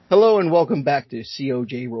Hello and welcome back to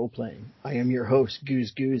COJ Roleplaying. I am your host,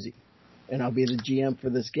 Goose Goozy, and I'll be the GM for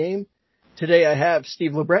this game. Today I have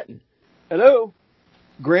Steve LeBreton. Hello.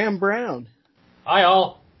 Graham Brown. Hi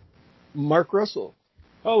all. Mark Russell.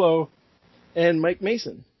 Hello. And Mike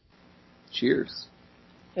Mason. Cheers.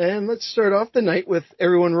 And let's start off the night with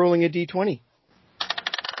everyone rolling a d20.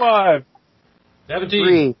 5. 17.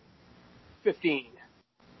 3. 15.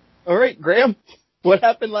 Alright, Graham, what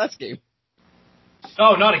happened last game?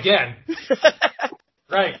 Oh, not again.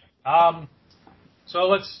 Right. So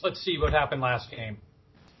let's see what happened last game.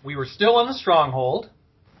 We were still in the stronghold,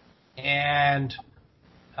 and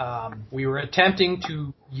we were attempting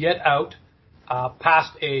to get out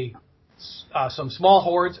past some small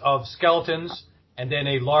hordes of skeletons and then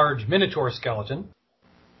a large minotaur skeleton.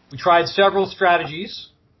 We tried several strategies.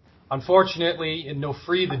 Unfortunately, in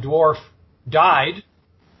Nofri, the dwarf died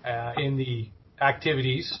in the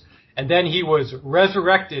activities, and then he was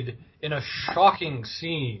resurrected in a shocking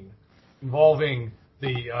scene involving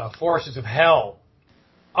the forces of hell.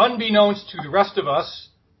 Unbeknownst to the rest of us,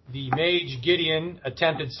 the mage Gideon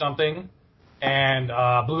attempted something and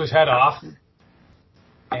blew his head off.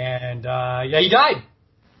 And he died.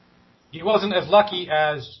 He wasn't as lucky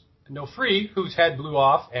as Nofri, whose head blew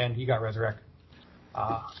off and he got resurrected.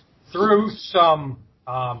 Through some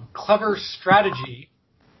clever strategy,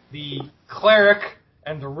 the cleric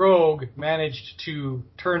and the rogue managed to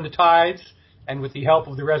turn the tides, and with the help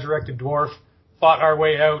of the resurrected dwarf, fought our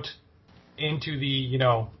way out into the,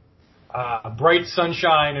 bright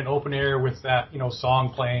sunshine and open air with that,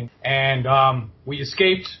 song playing. And we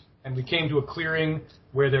escaped, and we came to a clearing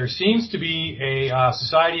where there seems to be a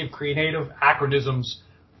Society of Creative Acronyms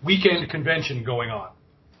weekend convention going on.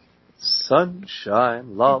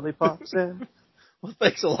 Sunshine, lollipops, and... Well,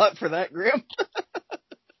 thanks a lot for that, Graham.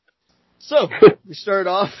 So, we start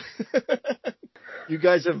off. You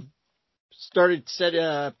guys have started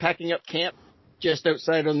packing up camp just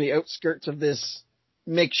outside on the outskirts of this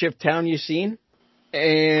makeshift town you've seen.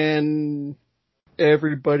 And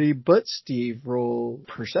everybody but Steve roll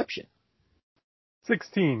perception.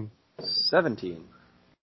 16. 17.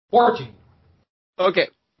 14. Okay.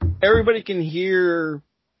 Everybody can hear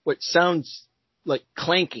what sounds like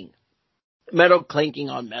clanking. Metal clanking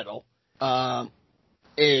on metal.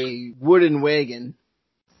 A wooden wagon,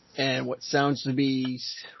 and what sounds to be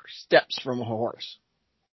steps from a horse.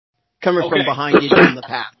 Coming from behind you down the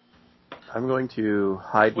path. I'm going to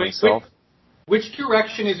hide myself. Which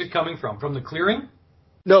direction is it coming from? From the clearing?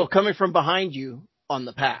 No, coming from behind you on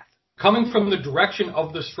the path. Coming from the direction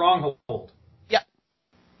of the stronghold? Yeah.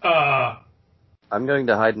 I'm going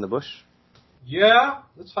to hide in the bush. Yeah,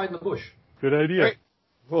 let's hide in the bush. Good idea. Right.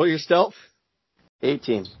 Roll your stealth.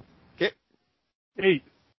 18. 8.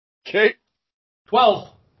 Okay. 12.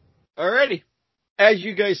 Alrighty. As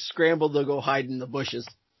you guys scramble to go hide in the bushes,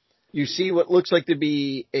 you see what looks like to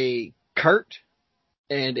be a cart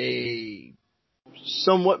and a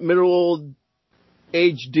somewhat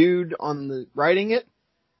middle-aged dude riding it,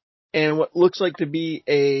 and what looks like to be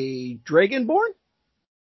a dragonborn?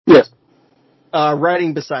 Yes.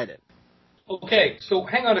 Riding beside it. Okay, so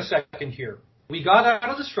hang on a second here. We got out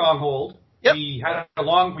of the stronghold. Yep. We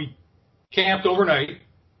camped overnight.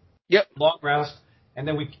 Yep. Long rest. And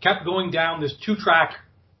then we kept going down this 2-track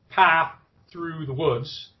path through the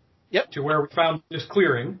woods. Yep. To where we found this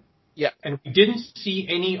clearing. Yep. And we didn't see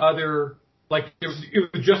any other,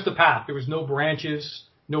 it was just the path. There was no branches,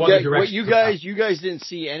 no other direction. You guys didn't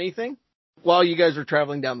see anything while you guys were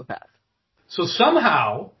traveling down the path. So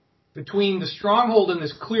somehow, between the stronghold and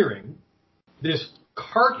this clearing, this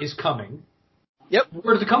cart is coming. Yep.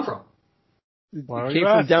 Where did it come from? It came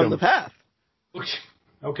from down the path.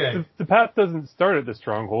 Okay. The path doesn't start at the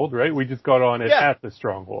stronghold, right? We just got on it at the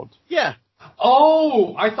stronghold. Yeah.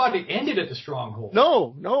 Oh, I thought it ended at the stronghold.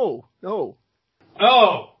 No.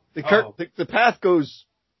 Oh. The path goes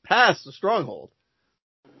past the stronghold.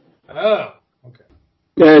 Oh. Okay.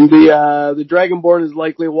 And the Dragonborn is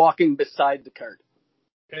likely walking beside the cart.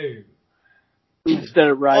 Hey. Instead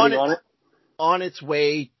of riding on it. On its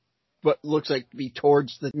way, what looks like to be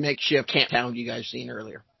towards the makeshift camp town you guys seen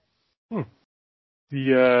earlier.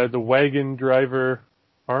 The wagon driver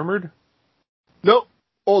armored? Nope.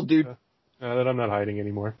 Old dude. That I'm not hiding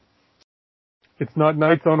anymore. It's not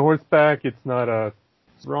knights on horseback. It's not a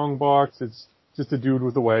strong box. It's just a dude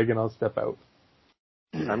with a wagon. I'll step out.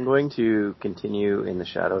 I'm going to continue in the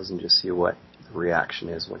shadows and just see what the reaction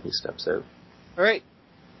is when he steps out. All right.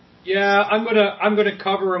 Yeah, I'm gonna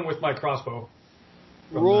cover him with my crossbow.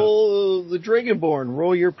 Roll the Dragonborn.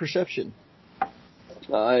 Roll your perception.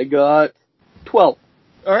 I got 12.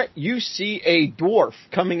 All right. You see a dwarf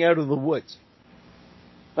coming out of the woods.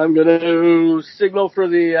 I'm going to signal for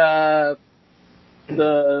the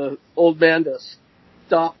old man to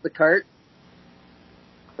stop the cart.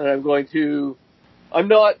 And I'm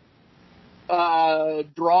not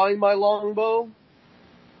drawing my longbow.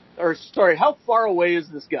 Or, sorry, how far away is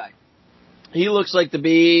this guy? He looks like to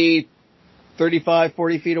be 35,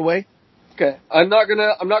 40 feet away. Okay. I'm not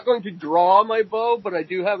going to draw my bow, but I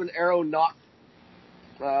do have an arrow nocked.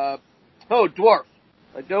 Dwarf.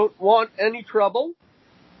 I don't want any trouble.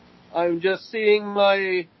 I'm just seeing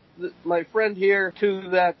my friend here to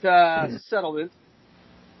that settlement,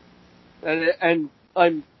 and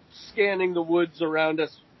I'm scanning the woods around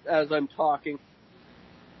us as I'm talking.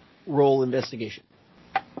 Roll investigation.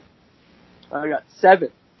 I got 7.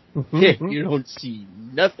 You don't see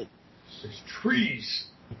nothing. There's trees.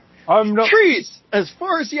 Trees as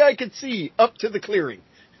far as the eye can see up to the clearing.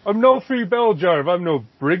 I'm no free Beljarv. I'm no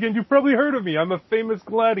brigand. You've probably heard of me. I'm a famous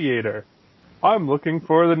gladiator. I'm looking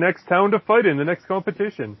for the next town to fight in the next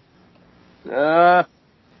competition. You're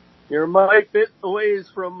my bit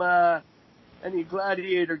ways from any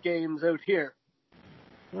gladiator games out here.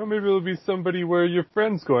 Well, maybe it'll be somebody where your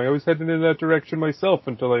friend's going. I was heading in that direction myself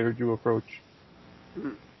until I heard you approach.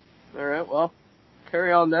 All right, well,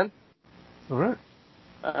 carry on then. All right.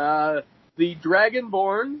 The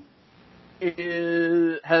Dragonborn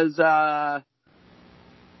has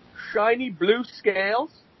shiny blue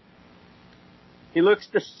scales. He looks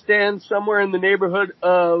to stand somewhere in the neighborhood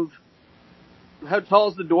of, how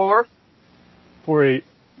tall is the dwarf? 4'8".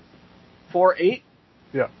 4'8"?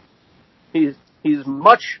 Yeah. He's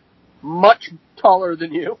much, much taller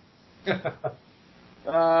than you. He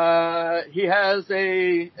has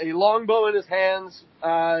a longbow in his hands,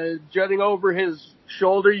 jutting over his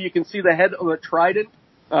shoulder. You can see the head of a trident,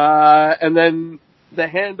 and then the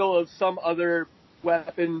handle of some other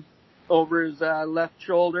weapon over his left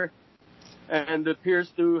shoulder, and appears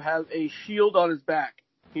to have a shield on his back.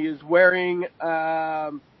 He is wearing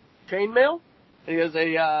chainmail. He has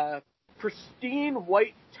a pristine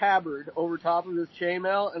white tabard over top of his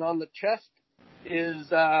chainmail, and on the chest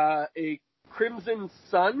is a crimson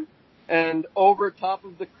sun, and over top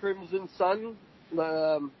of the crimson sun,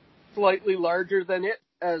 slightly larger than it,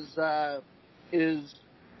 is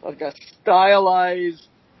like a stylized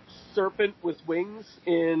serpent with wings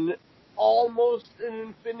in almost an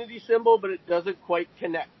infinity symbol, but it doesn't quite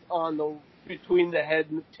connect between the head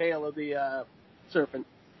and the tail of the serpent.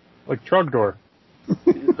 Like Trogdor.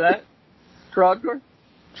 Is that Trogdor?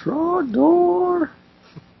 Trogdor!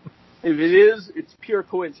 If it is, it's pure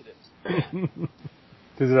coincidence.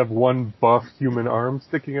 Does it have one buff human arm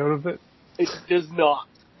sticking out of it? It does not.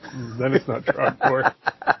 Then it's not Trogdor.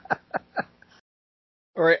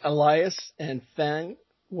 All right, Elias and Fang,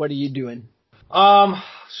 what are you doing?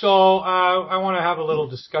 So I want to have a little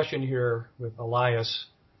discussion here with Elias.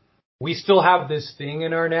 We still have this thing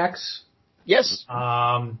in our necks. Yes.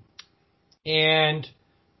 And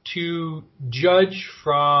to judge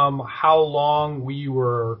from how long we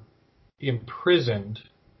were imprisoned,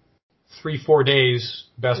 3-4 days,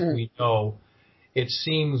 best we know, it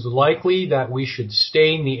seems likely that we should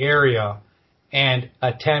stay in the area and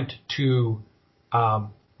attempt to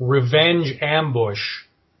revenge ambush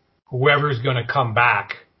whoever's going to come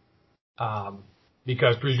back,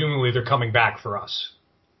 because presumably they're coming back for us.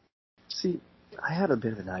 See, I had a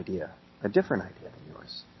bit of an idea, a different idea than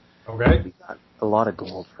yours. Okay. We got a lot of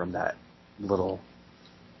gold from that little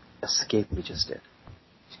escape we just did.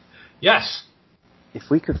 Yes. If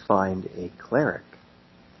we could find a cleric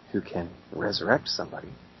who can resurrect somebody,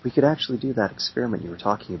 we could actually do that experiment you were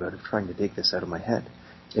talking about of trying to dig this out of my head.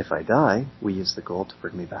 If I die, we use the gold to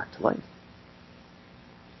bring me back to life.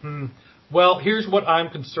 Well, here's what I'm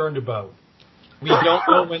concerned about. We don't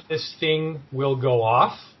know when this thing will go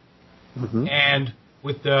off. Mm-hmm. And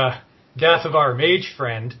with the death of our mage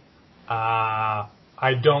friend, I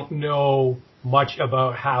don't know much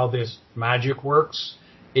about how this magic works.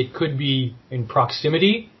 It could be in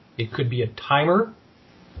proximity. It could be a timer.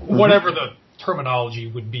 Whatever the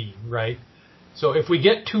terminology would be, right? So if we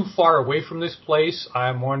get too far away from this place,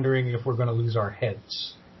 I'm wondering if we're going to lose our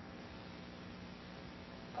heads.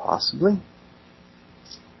 Possibly.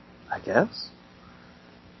 I guess.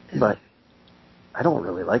 But I don't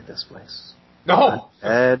really like this place. No!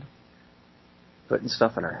 Head, putting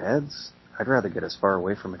stuff in our heads. I'd rather get as far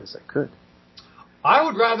away from it as I could. I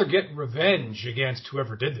would rather get revenge against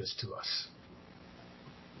whoever did this to us.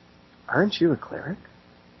 Aren't you a cleric?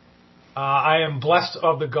 I am blessed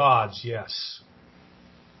of the gods, yes.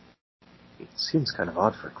 It seems kind of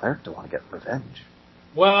odd for a cleric to want to get revenge.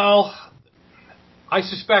 Well, I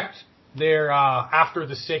suspect they're after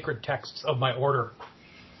the sacred texts of my order.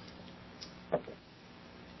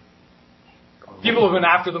 People have been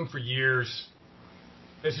after them for years.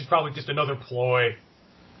 This is probably just another ploy.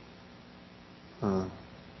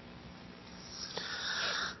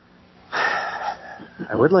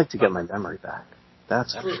 I would like to get my memory back.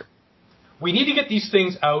 That's for sure. We need to get these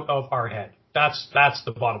things out of our head. That's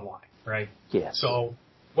the bottom line, right? Yes. So,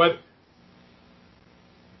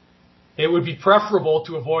 it would be preferable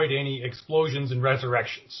to avoid any explosions and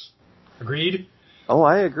resurrections. Agreed? Oh,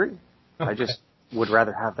 I agree. I just would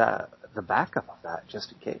rather have the backup of that,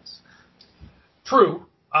 just in case. True.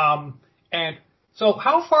 And so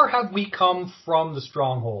how far have we come from the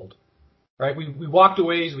stronghold? Right? We walked a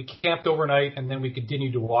ways, we camped overnight, and then we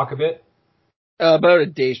continued to walk a bit. About a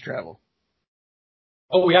day's travel.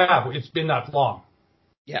 Oh, we have. It's been that long.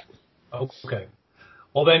 Yeah. Okay.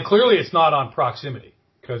 Well, then clearly it's not on proximity,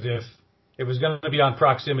 because if it was going to be on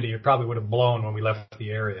proximity, it probably would have blown when we left the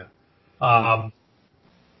area. Damn.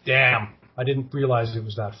 I didn't realize it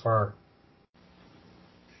was that far.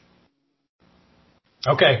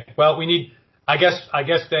 Okay. Well, we need, I guess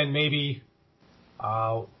then maybe,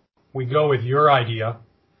 we go with your idea.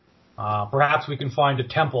 Perhaps we can find a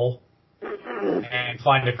temple and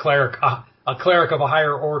find a cleric of a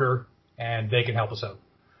higher order, and they can help us out.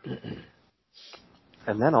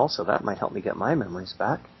 And then also that might help me get my memories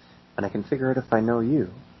back, and I can figure out if I know you.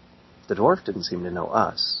 The dwarf didn't seem to know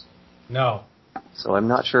us. No. So I'm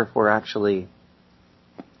not sure if we're actually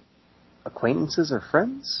acquaintances or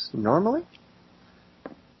friends, normally.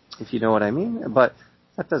 If you know what I mean. But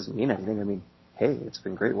that doesn't mean anything. I mean, hey, it's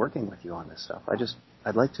been great working with you on this stuff.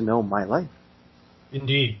 I'd like to know my life.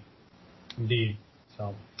 Indeed.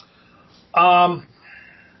 So,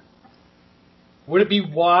 would it be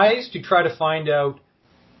wise to try to find out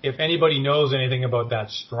if anybody knows anything about that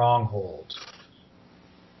stronghold?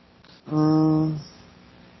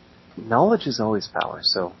 Knowledge is always power,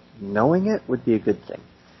 so knowing it would be a good thing.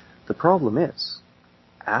 The problem is,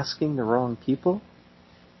 asking the wrong people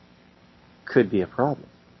could be a problem.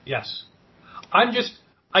 Yes. I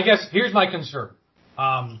guess, here's my concern.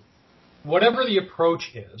 Whatever the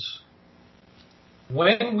approach is,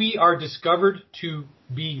 when we are discovered to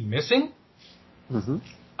be missing,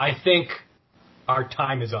 I think our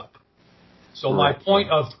time is up. So my point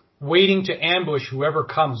of waiting to ambush whoever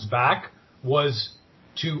comes back was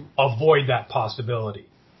to avoid that possibility.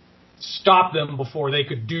 Stop them before they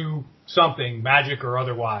could do something, magic or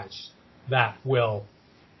otherwise, that will.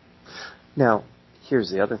 Now,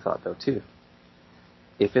 here's the other thought, though, too.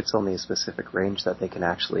 If it's only a specific range that they can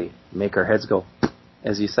actually make our heads go,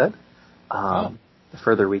 as you said, the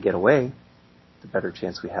further we get away, the better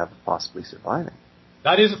chance we have of possibly surviving.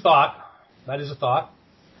 That is a thought.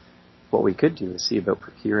 What we could do is see about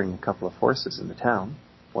procuring a couple of horses in the town,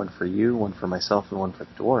 one for you, one for myself, and one for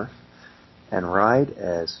the dwarf, and ride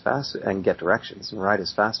as fast, and get directions, and ride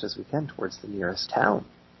as fast as we can towards the nearest town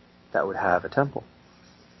that would have a temple.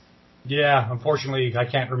 Yeah, unfortunately, I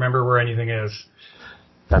can't remember where anything is.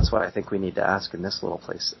 That's why I think we need to ask in this little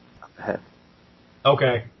place up ahead.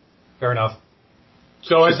 Okay, fair enough.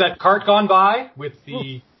 So has that cart gone by with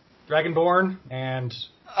the Dragonborn and...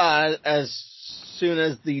 As soon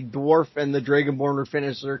as the dwarf and the Dragonborn were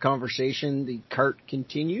finished their conversation, the cart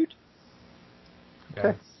continued.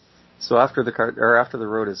 Okay. So after the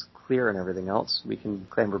road is clear and everything else, we can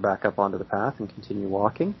clamber back up onto the path and continue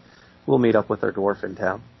walking. We'll meet up with our dwarf in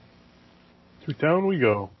town. To town we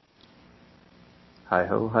go. Hi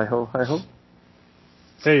ho, hi ho, hi ho.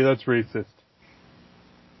 Hey, that's racist.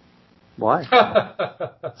 Why?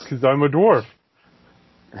 Because I'm a dwarf.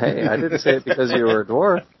 Hey, I didn't say it because you were a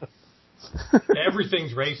dwarf.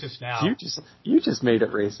 Everything's racist now. You just made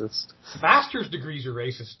it racist. Master's degrees are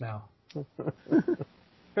racist now.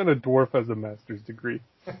 And a dwarf has a master's degree.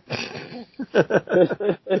 All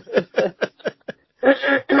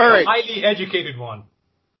right. A highly educated one.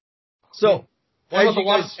 So, one with a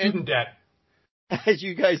lot of student debt. As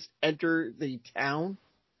you guys enter the town,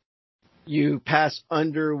 you pass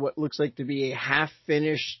under what looks like to be a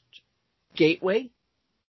half-finished gateway.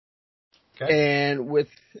 Okay. And with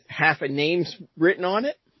half a name written on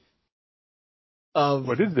it.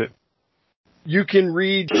 What is it? You can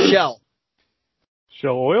read Shell.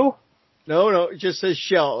 Shell oil? No, it just says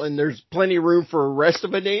Shell, and there's plenty of room for a rest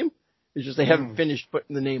of a name. It's just they haven't finished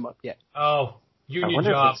putting the name up yet. Oh, union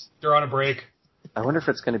job. They're on a break. I wonder if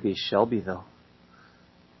it's going to be Shelbyville.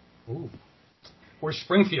 Ooh. Where's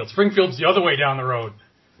Springfield? Springfield's the other way down the road.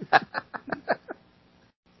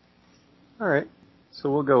 All right.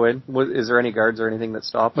 So we'll go in. Is there any guards or anything that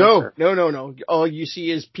stop us? No. All you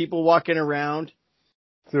see is people walking around.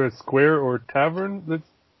 Is there a square or tavern that's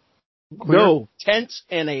clear? No, tents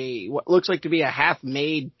and what looks like to be a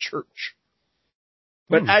half-made church.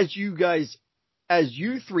 But as you guys as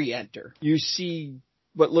you three enter, you see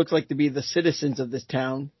what looks like to be the citizens of this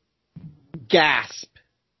town gasp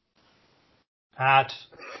At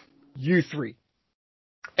you three.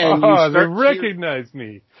 And They recognize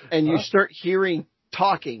me. And you start hearing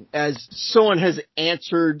talking as someone has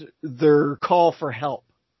answered their call for help.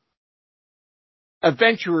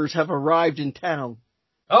 Adventurers have arrived in town.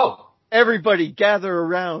 oh, Everybody gather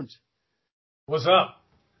around. what's up?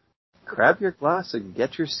 Grab your glass and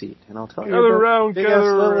get your seat, and I'll tell you Gather about around, Big Ass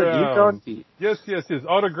gather Lily, around. You've got feet. Yes.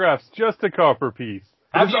 Autographs, just a copper piece.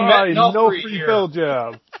 Have It you is met I, Nelfree no free here? bell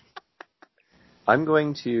jab. I'm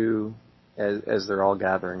going to, as they're all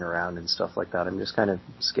gathering around and stuff like that, I'm just kind of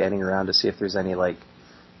scanning around to see if there's any, like,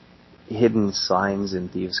 hidden signs in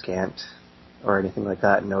Thieves' Cant or anything like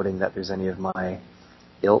that, noting that there's any of my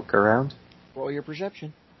ilk around. Roll your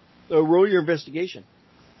perception. Roll your investigation.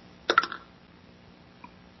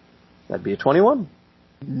 That'd be a 21.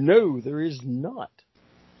 No, there is not.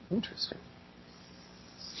 Interesting.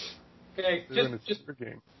 Okay, They're in a just super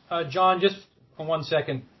game. John, just for 1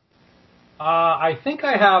 second. I think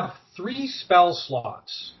I have 3 spell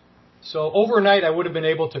slots. So overnight I would have been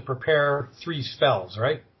able to prepare 3 spells,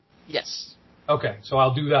 right? Yes. Okay, so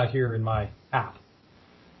I'll do that here in my app.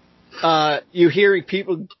 You hearing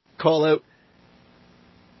people call out,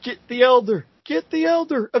 "Get the elder! Get the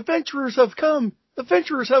elder! Adventurers have come!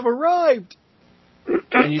 Adventurers have arrived!"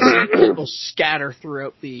 And you see people scatter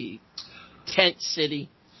throughout the tent city.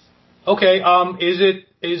 Okay,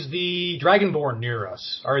 is the Dragonborn near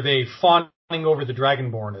us? Are they fawning over the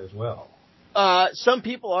Dragonborn as well? Some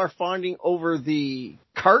people are fawning over the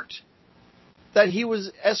cart that he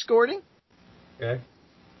was escorting, Okay.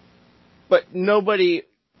 but nobody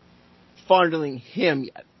fondling him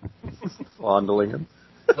yet. Fondling him.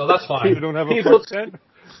 Well, that's You fine. don't have a People- front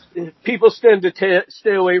tent? People tend to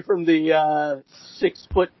stay away from the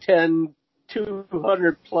 6'10",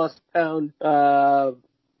 200+ pound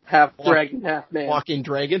half dragon, half man. Walking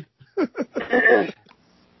dragon.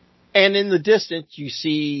 And in the distance, you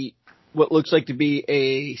see what looks like to be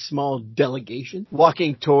a small delegation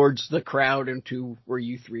walking towards the crowd and to where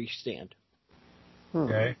you three stand.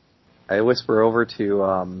 Okay. I whisper over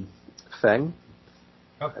to Feng.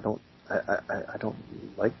 Okay. I don't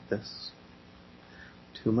like this.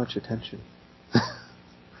 Too much attention.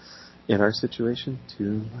 In our situation,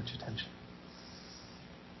 too much attention.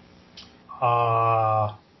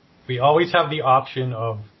 We always have the option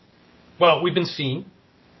of, well, we've been seen.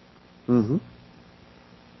 Mm-hmm.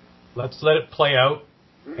 Let's let it play out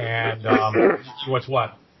and see what's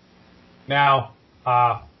what. Now,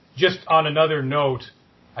 just on another note,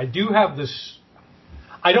 I do have this.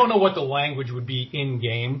 I don't know what the language would be in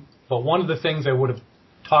game, but one of the things I would have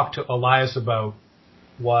talked to Elias about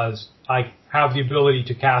was I have the ability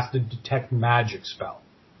to cast a detect magic spell.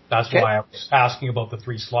 That's Okay. why I was asking about the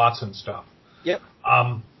 3 slots and stuff. Yep.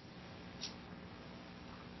 I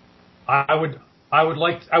would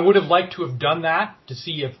have liked to have done that to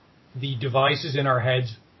see if the devices in our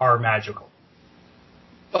heads are magical.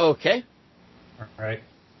 Okay. All right.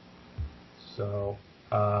 So,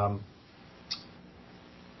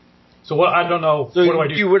 so what? I don't know. So What do I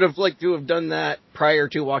do? you would have liked to have done that prior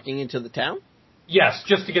to walking into the town? Yes,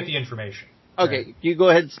 just to get the information. Okay. You go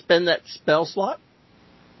ahead and spend that spell slot.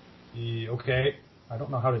 Okay. I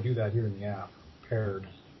don't know how to do that here in the app. Paired.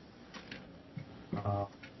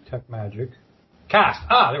 Tech magic. Cast.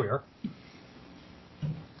 There we are.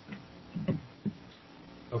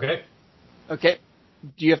 Okay. Okay.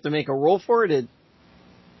 Do you have to make a roll for it?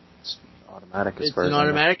 It's automatic as It's far as an I know.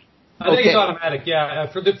 automatic? I think Okay. it's automatic, yeah.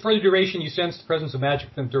 For the duration, you sense the presence of magic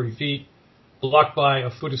within 30 feet, blocked by a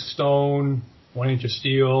foot of stone, 1 inch of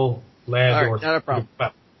steel, lead, All right, or... not a problem.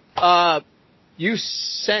 Well, You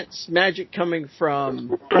sense magic coming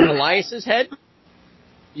from Elias's head.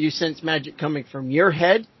 You sense magic coming from your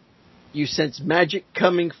head. You sense magic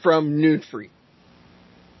coming from Noonfree.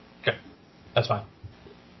 okay, that's fine.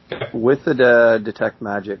 Okay. With the detect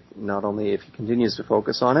magic, not only if he continues to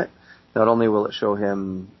focus on it, not only will it show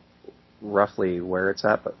him roughly where it's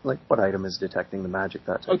at, but like what item is detecting the magic,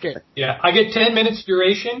 that type Okay. of thing. Yeah, I get 10 minutes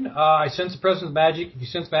duration. I sense the presence of magic. If you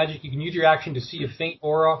sense magic, you can use your action to see a faint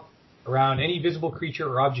aura around any visible creature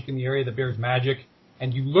or object in the area that bears magic,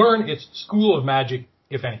 and you learn its school of magic,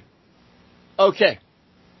 if any. Okay.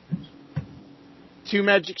 2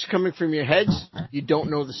 magics coming from your heads. You don't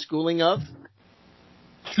know the schooling of.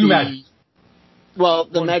 2 magic. Well,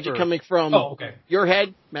 the One magic first. coming from Oh, okay. your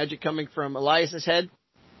head, magic coming from Elias's head.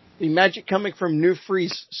 The magic coming from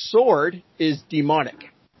Noonfree's sword is demonic.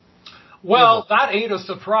 Well, that ain't a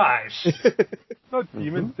surprise. Not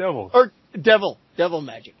demons, devils. Or devil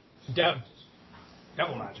magic. Dev.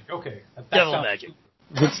 Devil magic. Okay. That Devil sounds- magic.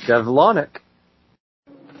 It's Devlonic.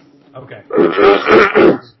 Okay.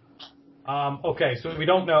 Okay, so we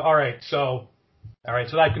don't know. All right, so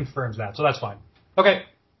that confirms that. So that's fine. Okay,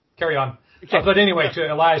 carry on. Okay. But anyway,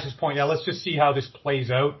 to Elias's point, yeah, let's just see how this plays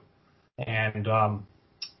out, and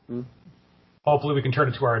hopefully we can turn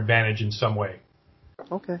it to our advantage in some way.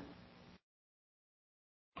 Okay.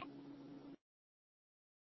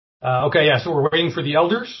 Okay, yeah. So we're waiting for the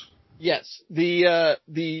elders. Yes, the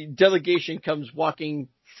delegation comes walking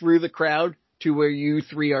through the crowd to where you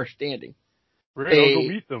three are standing. Right, I'll go A-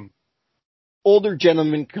 meet them. Older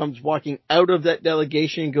gentleman comes walking out of that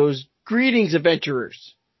delegation and goes, "Greetings,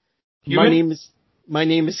 adventurers. Human? My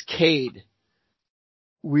name is Cade.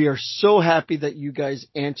 We are so happy that you guys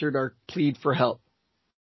answered our plead for help.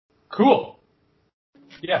 Cool.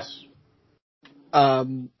 Yes.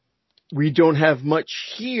 We don't have much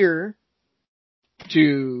here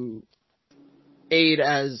to aid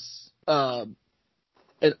as an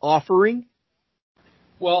offering.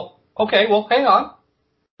 Well, okay. Well, hang on.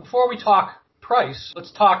 Before we talk price,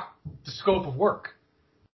 let's talk the scope of work.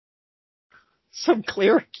 Some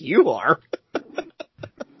cleric you are."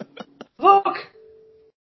 Look,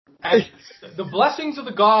 and the blessings of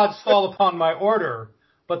the gods fall upon my order,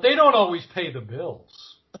 but they don't always pay the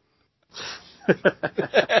bills.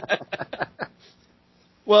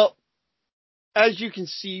 Well, as you can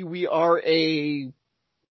see, we are a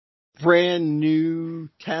brand new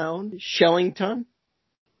town, Shellington.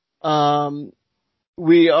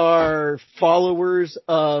 We are followers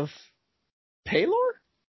of Palor?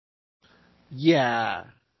 Yeah.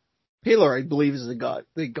 Palor, I believe, is the god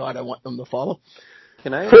I want them to follow.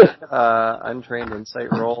 Can I untrained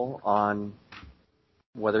insight roll on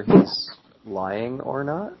whether he's lying or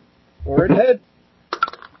not? Forward head.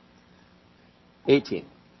 18.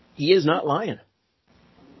 He is not lying.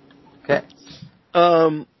 Okay.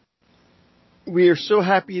 We are so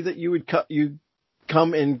happy that you would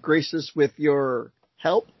come and grace us with your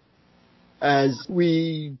help, as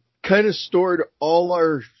we kind of stored all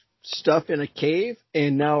our stuff in a cave,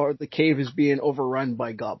 and now the cave is being overrun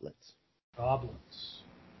by goblins. Goblins.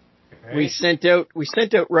 Okay. We sent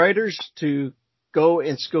out riders to go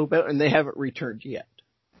and scope out, and they haven't returned yet.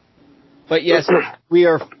 But yes, we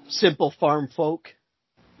are simple farm folk.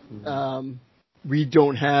 We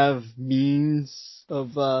don't have means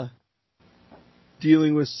of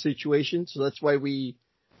dealing with situations, so that's why we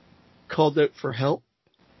called out for help.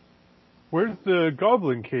 Where's the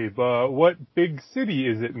Goblin Cave? What big city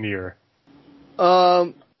is it near?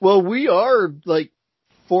 Well, we are like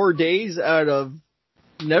 4 days out of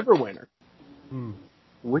Neverwinter.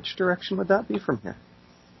 Which direction would that be from here?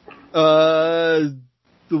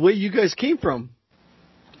 The way you guys came from.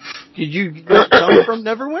 Did you not come from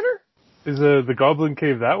Neverwinter? Is the Goblin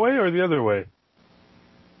Cave that way or the other way?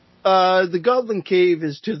 The Goblin Cave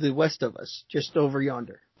is to the west of us, just over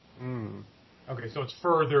yonder. Okay, so it's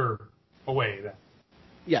further away then.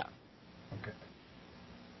 Yeah. Okay.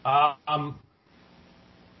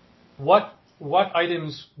 What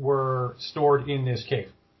items were stored in this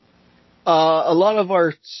cave? A lot of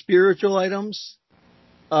our spiritual items,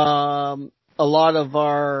 a lot of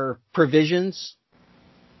our provisions.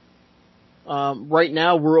 Right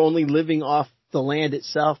now we're only living off the land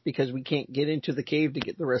itself because we can't get into the cave to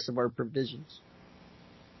get the rest of our provisions.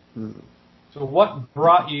 So what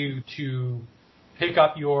brought you to pick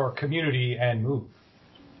up your community and move?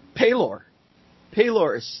 Palor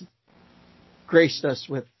has graced us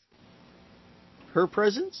with her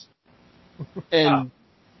presence and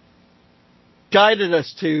guided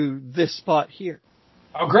us to this spot here.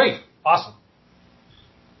 Oh, great. Awesome.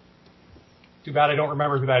 Too bad I don't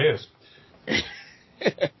remember who that is.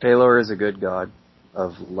 Palor is a good god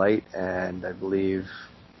of light and, I believe,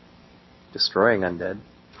 destroying undead.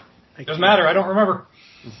 Doesn't matter. I don't remember.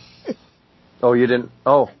 Oh, you didn't?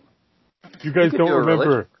 Oh. You guys could don't do a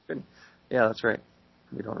remember. religion. Yeah, that's right.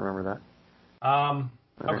 We don't remember that.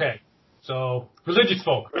 Okay. So, religious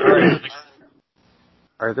folk. All right.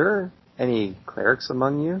 Are there any clerics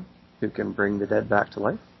among you who can bring the dead back to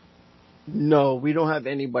life? No, we don't have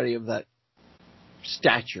anybody of that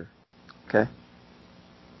stature. Okay.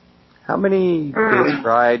 How many days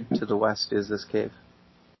ride to the west is this cave?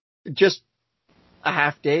 Just a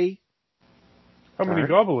half day. How many Alright.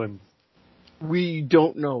 goblins? We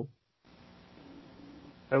don't know.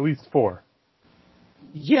 At least 4.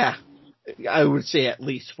 Yeah, I would say at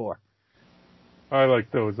least 4. I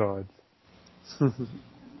like those odds.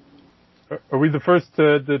 Are we the first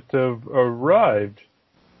that have arrived?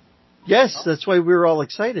 Yes, that's why we were all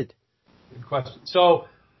excited. Good question. So,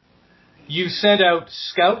 you sent out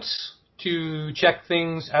scouts to check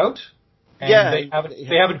things out? And Yeah, they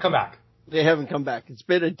haven't come back. They haven't come back. It's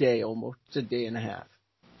been a day almost. It's a day and a half.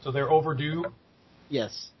 So they're overdue.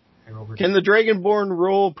 Yes. They're overdue. Can the Dragonborn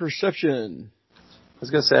roll perception? I was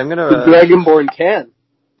gonna say The Dragonborn can.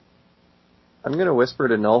 I'm gonna whisper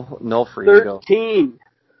to Nullfree to go. 13.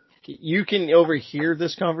 You can overhear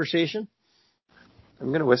this conversation.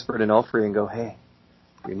 I'm gonna whisper to Nullfree and go, "Hey,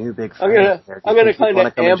 your new big I'm friend. gonna kind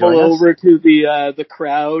of amble over to the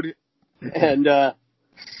crowd and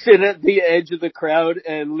sit at the edge of the crowd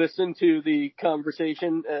and listen to the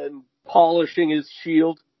conversation and polishing his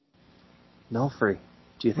shield. Nullfree,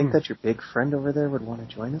 do you think that your big friend over there would want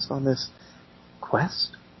to join us on this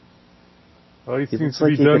quest? Well, he seems looks to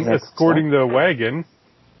be like he could done have escorting the wagon.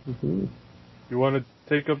 Mm-hmm. You want to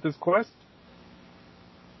take up this quest?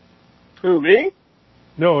 Who, me?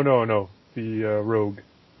 No. The rogue.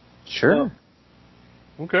 Sure.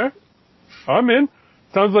 Okay. I'm in.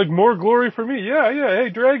 Sounds like more glory for me. Yeah. Hey,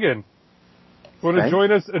 dragon. Want to Okay.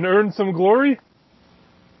 join us and earn some glory?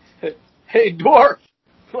 Hey, dwarf.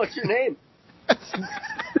 What's your name?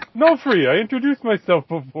 Nullfree. I introduced myself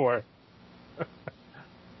before.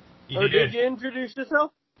 Did you introduce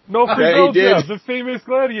yourself? Nullfree Yeah, he did. Belzev, the famous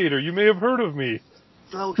gladiator. You may have heard of me.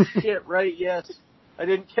 Oh shit! Right? Yes. I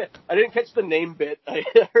didn't catch the name bit. I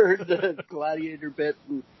heard the gladiator bit.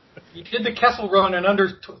 You did the Kessel Run in under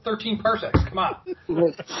 13 parsecs. Come on.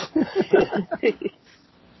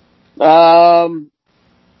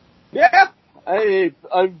 Yeah.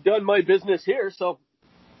 I've done my business here, so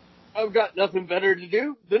I've got nothing better to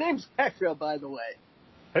do. The name's Hesha, by the way.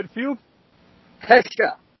 Hetfield?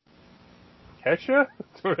 Hesha. Hesha?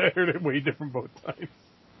 Sorry, I heard it way different both times.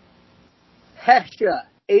 Hesha.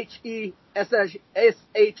 Hesssha. Hessssha.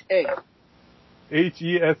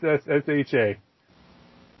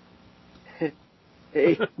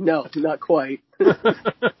 Hey, no, not quite.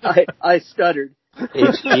 I stuttered.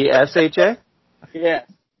 Hesha? Yeah.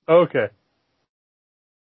 Okay.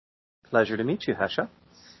 Pleasure to meet you, Hesha.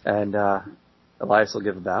 And Elias will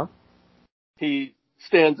give a bow. He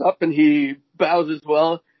stands up and he bows as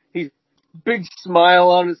well. He's big smile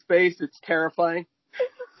on his face. It's terrifying.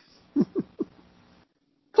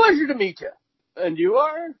 Pleasure to meet you. And you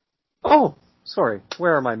are? Oh, sorry.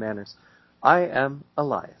 Where are my manners? I am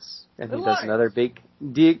Elias. And he does another big,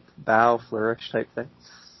 deep bow flourish type thing.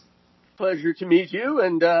 Pleasure to meet you.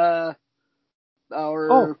 And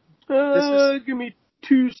give me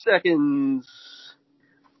 2 seconds.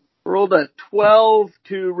 Rolled a 12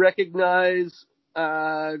 to recognize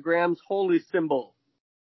Graham's holy symbol.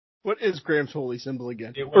 What is Graham's holy symbol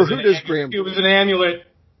again? It Or was who does Graham? It was an amulet.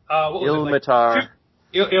 What was Ilmatar.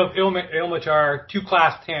 Ilmatar, two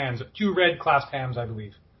red clasped hands, I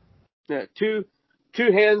believe. Yeah, two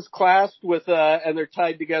hands clasped with and they're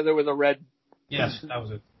tied together with a red Yes, that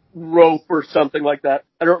was it. rope or something like that.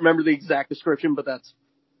 I don't remember the exact description, but that's.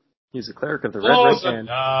 He's a cleric of the Red Close Hand.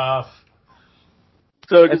 enough.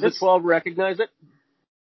 So does the 12 recognize it?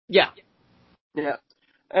 Yeah. Yeah.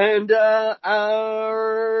 And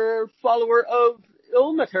our follower of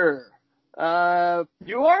Ilmater.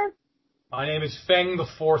 You are? My name is Feng the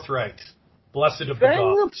Forthright, blessed of the Feng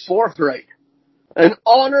the gods. Forthright. An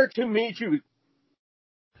honor to meet you.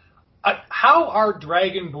 How are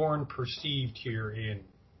Dragonborn perceived here in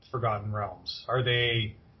Forgotten Realms? Are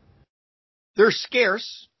they... They're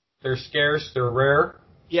scarce. They're scarce, they're rare?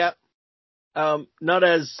 Yeah. Not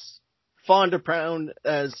as fond of proud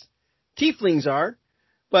as tieflings are,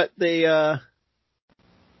 but they,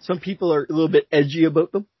 some people are a little bit edgy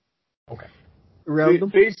about them. Okay. Around them.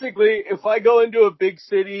 Basically, if I go into a big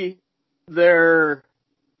city, they're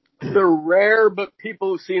rare, but people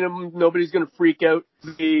who've seen them, nobody's going to freak out.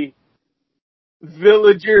 The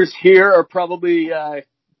villagers here are probably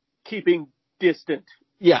keeping distant.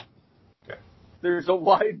 Yeah. Okay. There's a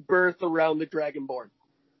wide berth around the Dragonborn.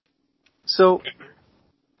 So,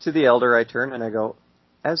 to the elder I turn and I go,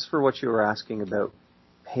 as for what you were asking about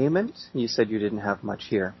payment, you said you didn't have much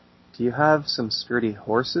here. Do you have some sturdy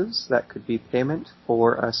horses that could be payment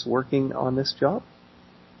for us working on this job?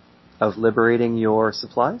 Of liberating your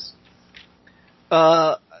supplies?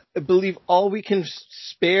 I believe all we can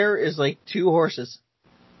spare is like 2 horses.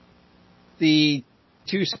 The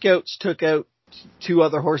 2 scouts took out 2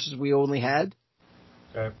 other horses we only had.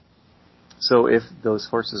 Okay. So if those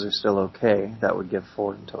horses are still okay, that would give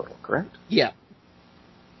 4 in total, correct? Yeah.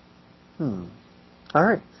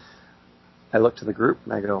 Alright. I look to the group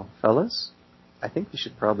and I go, fellas, I think we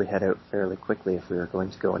should probably head out fairly quickly if we are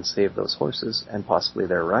going to go and save those horses and possibly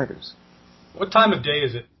their riders. What time of day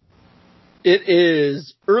is it? It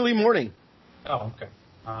is early morning. Oh, okay.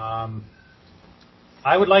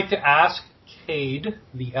 I would like to ask Cade,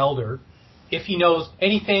 the elder, if he knows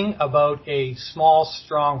anything about a small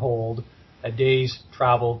stronghold a day's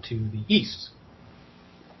travel to the east.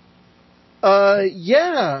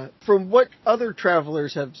 Yeah. From what other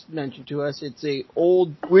travelers have mentioned to us, it's a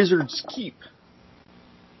old wizard's keep.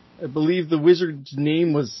 I believe the wizard's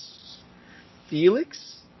name was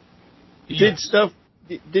Felix. Yeah.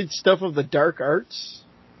 Did stuff of the dark arts.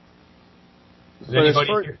 Does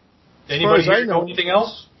anybody here know anything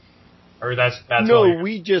else? Or that's no, all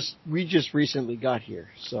we just recently got here,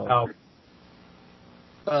 so.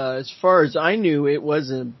 Oh. As far as I knew, it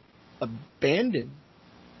wasn't abandoned.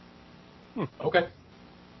 Okay.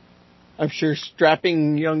 I'm sure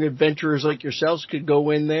strapping young adventurers like yourselves could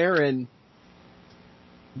go in there and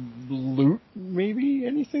loot maybe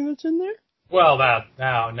anything that's in there. Well,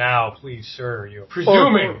 now, please, sir, you're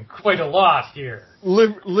presuming quite a lot here.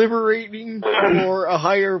 Liberating for a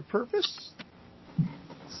higher purpose?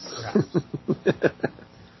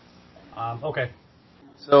 Okay.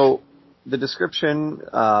 So, the description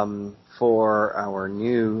for our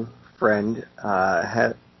new friend,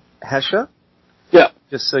 Hesha. Yeah.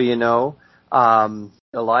 Just so you know,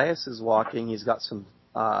 Elias is walking. He's got some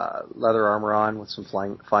leather armor on with some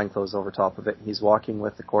flying clothes over top of it. He's walking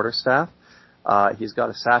with the quarterstaff. He's got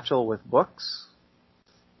a satchel with books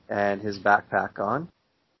and his backpack on.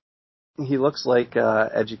 He looks like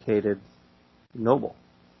educated noble,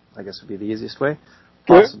 I guess would be the easiest way.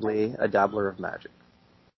 Possibly a dabbler of magic.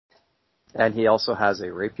 And he also has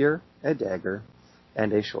a rapier, a dagger,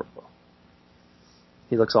 and a short bow.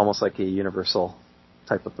 He looks almost like a universal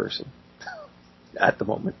type of person at the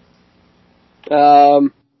moment.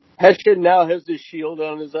 Heshin now has his shield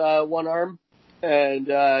on his one arm, and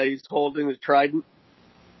he's holding the trident.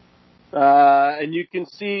 And you can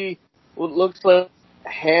see what looks like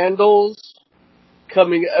handles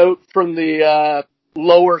coming out from the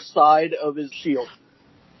lower side of his shield.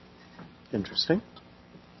 Interesting.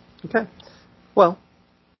 Okay. Well,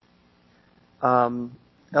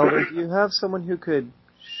 Elder, do you have someone who could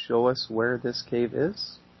show us where this cave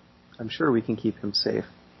is? I'm sure we can keep him safe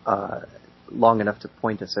long enough to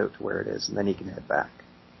point us out to where it is, and then he can head back.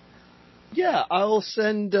 Yeah, I'll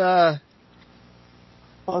send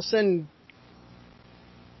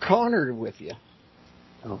Connor with you.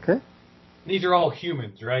 Okay. These are all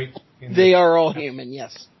humans, right? They are all human,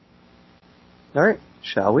 yes. All right.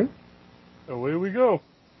 Shall we? Away we go.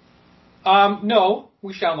 No,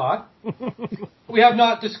 we shall not. We have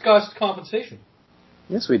not discussed compensation.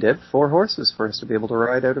 Yes, we did. 4 horses for us to be able to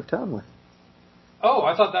ride out of town with. Oh,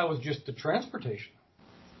 I thought that was just the transportation.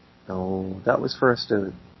 No, that was for us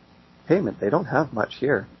to payment. They don't have much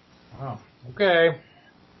here. Oh, okay.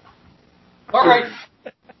 All right.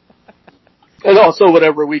 And also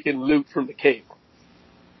whatever we can loot from the cave.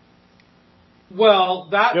 Well,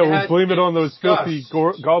 that Yeah, had we'll blame been it on those discussed.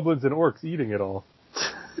 filthy goblins and orcs eating it all.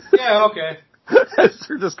 Yeah, okay. As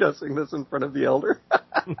they're discussing this in front of the elder.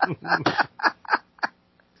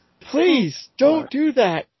 Please, don't do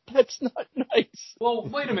that. That's not nice. Well,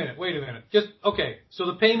 wait a minute. Just, okay, so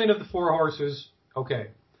the payment of the 4 horses,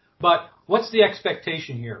 okay. But what's the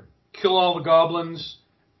expectation here? Kill all the goblins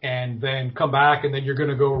and then come back and then you're going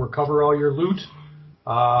to go recover all your loot?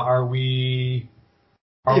 Are we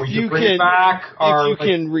to bring it back? If you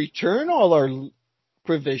can return all our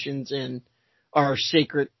provisions and our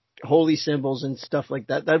sacred holy symbols and stuff like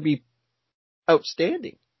that, that'd be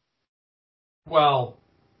outstanding. Well,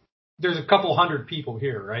 there's a couple hundred people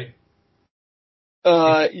here, right?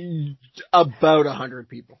 About 100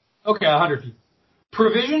 people. Okay, 100 people.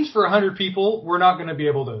 Provisions for 100 people, we're not going to be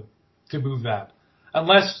able to move that.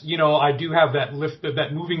 Unless, I do have that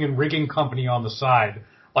that moving and rigging company on the side,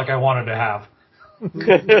 like I wanted to have.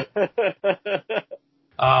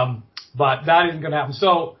 But that isn't going to happen.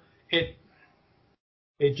 So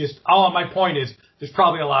my point is, there's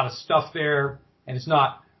probably a lot of stuff there, and it's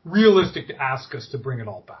not realistic to ask us to bring it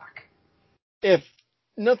all back. If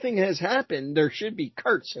nothing has happened, there should be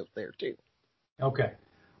carts out there too. Okay.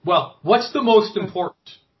 Well, what's the most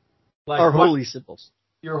important? Our holy symbols.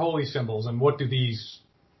 Your holy symbols, and what do these?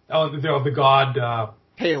 Oh, the god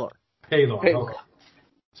Palor. Okay.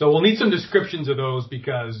 So we'll need some descriptions of those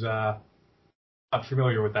because I'm not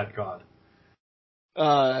familiar with that god.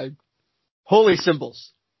 Holy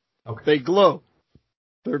symbols. Okay. They glow.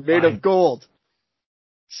 They're made of gold.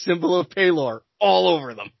 Symbol of Palor all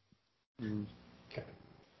over them. Okay.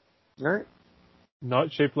 All right.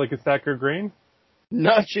 Not shaped like a sack of grain?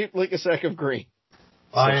 Not shaped like a sack of grain.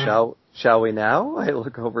 So shall we now? I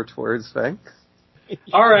look over towards Feng.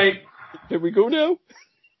 All right. Can we go now?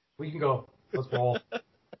 We can go. Let's roll.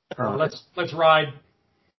 Let's ride.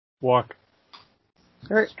 Walk.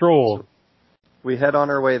 All right. Stroll. So we head on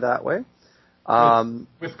our way that way.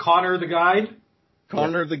 With Connor the guide?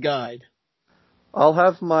 Connor the guide.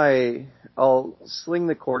 I'll sling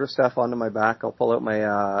the quarterstaff onto my back. I'll pull out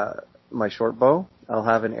my short bow. I'll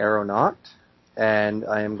have an arrow nocked, and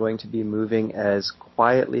I am going to be moving as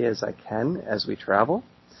quietly as I can as we travel,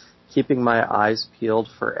 keeping my eyes peeled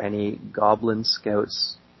for any goblin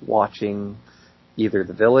scouts watching either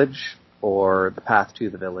the village or the path to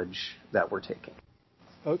the village that we're taking.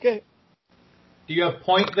 Okay. Do you have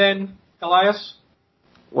point then, Elias?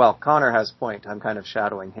 Well, Connor has point. I'm kind of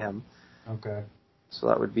shadowing him. Okay. So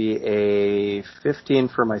that would be a 15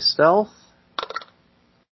 for my stealth.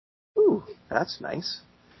 Ooh, that's nice.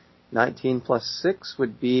 19 plus 6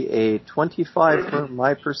 would be a 25 for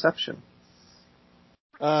my perception.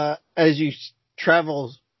 As you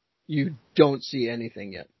travel, you don't see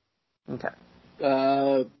anything yet. Okay.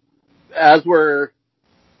 As we're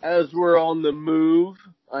on the move,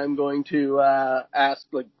 I'm going to ask,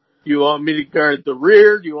 like, you want me to guard the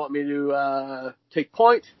rear? Do you want me to take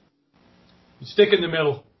point? You stick in the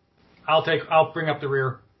middle. I'll bring up the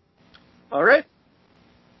rear. All right.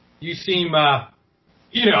 You seem, does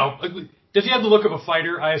he have the look of a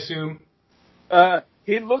fighter, I assume?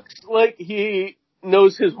 He looks like he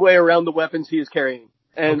knows his way around the weapons he is carrying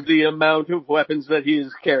and the amount of weapons that he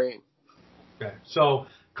is carrying. Okay. So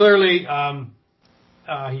clearly,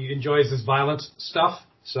 he enjoys this violent stuff.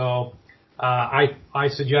 So, I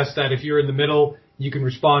suggest that if you're in the middle, you can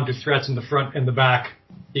respond to threats in the front and the back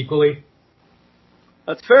equally.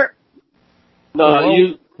 That's fair.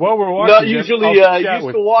 No, while we're not watching, usually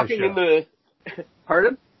used to walking in the.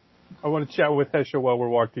 Pardon? I want to chat with Hesha while we're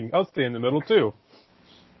walking. I'll stay in the middle too.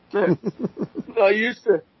 I'm not used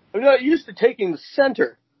to taking the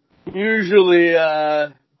center. Usually,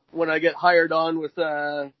 when I get hired on with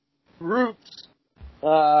Roots,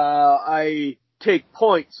 I take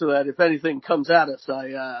point so that if anything comes at us,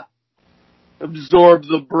 I absorb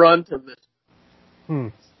the brunt of it.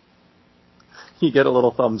 You get a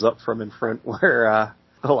little thumbs up from in front where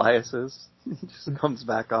Elias is. He just comes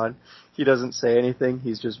back on. He doesn't say anything.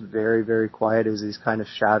 He's just very, very quiet as he's kind of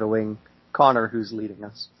shadowing Connor, who's leading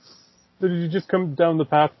us. So did you just come down the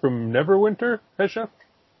path from Neverwinter, Hesha?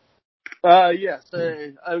 Yes.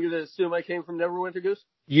 I'm going to assume I came from Neverwinter, Goose?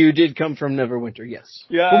 You did come from Neverwinter, yes.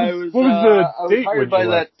 Yeah, I was hired by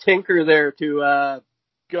that tinker there to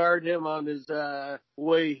guard him on his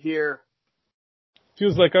way here.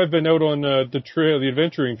 Feels like I've been out on the trail, the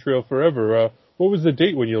adventuring trail, forever. What was the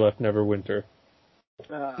date when you left Neverwinter?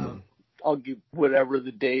 I'll give whatever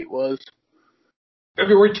the date was.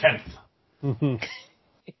 February 10th.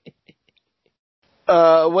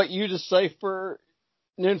 What you decipher,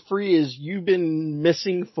 Ninfree, is you've been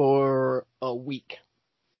missing for a week.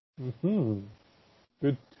 Good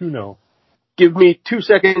to know. Give me 2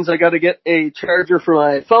 seconds. I got to get a charger for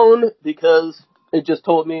my phone because it just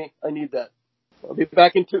told me I need that. I'll be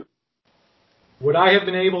back in 2. Would I have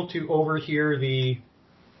been able to overhear the...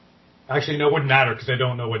 Actually, no, it wouldn't matter because I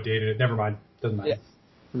don't know what date it is. Never mind. Doesn't matter.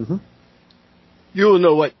 Yeah. You'll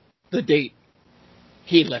know what the date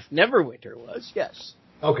he left Neverwinter was, yes.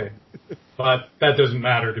 Okay. But that doesn't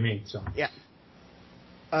matter to me, so... Yeah.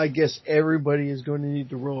 I guess everybody is going to need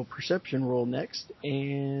to roll a perception roll next,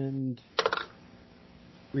 and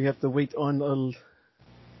we have to wait on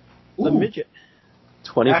the midget.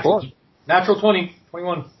 24. Natural 20.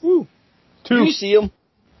 21. Woo. 2. You see them.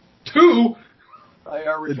 2? I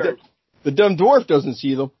are returned. The dumb dwarf doesn't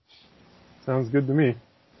see them. Sounds good to me.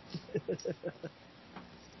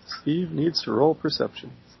 Steve needs to roll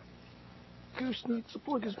perception. Goose needs to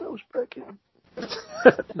plug his nose back in.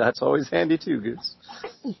 That's always handy too, Goose.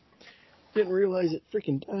 Didn't realize it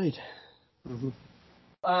freaking died.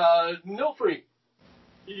 Nilfree,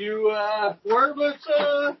 you, whereabouts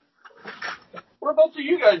are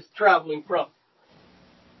you guys traveling from?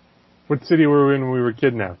 What city were we in when we were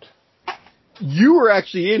kidnapped? You were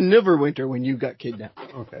actually in Neverwinter when you got kidnapped.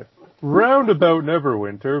 Okay. Roundabout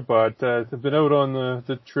Neverwinter, but I've been out on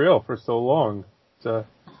the trail for so long.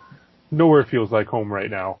 Nowhere feels like home right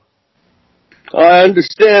now. I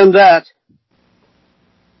understand that.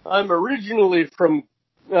 I'm originally from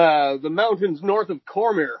the mountains north of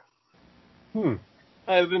Cormyr.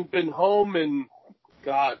 I haven't been home in,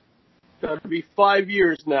 God, gotta be 5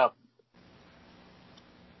 years now.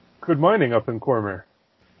 Good mining up in Cormyr.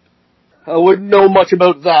 I wouldn't know much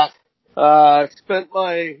about that. Spent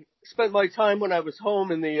my time when I was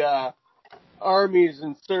home in the armies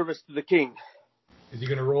in service to the king. Is he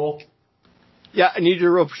going to roll? Yeah, I need you to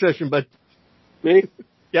roll perception, bud. Me?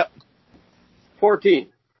 Yep. 14.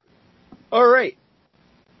 All right.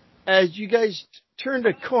 As you guys turned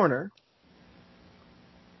a corner,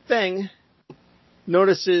 Feng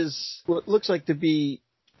notices what looks like to be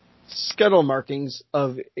scuttle markings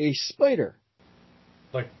of a spider.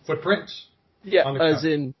 Like footprints? Yeah, On the as ground.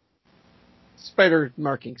 in spider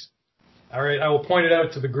markings. All right, I will point it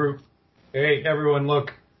out to the group. Hey, everyone,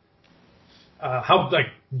 look. How, like,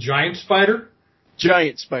 giant spider?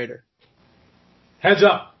 Giant spider. Heads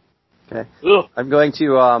up. Okay. Ugh. I'm going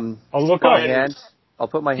to I'll look put my up. hand. I'll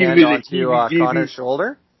put my Give hand me the onto heebie-jeebies. Connor's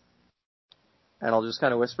shoulder, and I'll just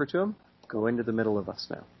kind of whisper to him, "Go into the middle of us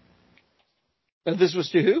now." And this was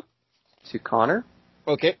to who? To Connor,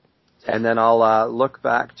 Okay. and then I'll look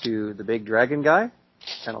back to the big dragon guy,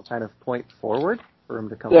 and I'll kind of point forward for him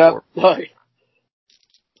to come Yeah, forward.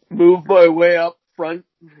 I move my way up front,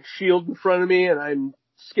 shield in front of me, and I'm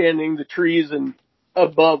scanning the trees and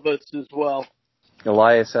above us as well.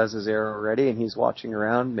 Elias has his arrow ready, and he's watching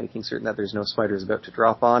around, making certain that there's no spiders about to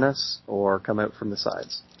drop on us or come out from the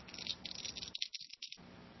sides.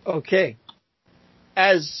 Okay.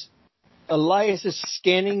 As Elias is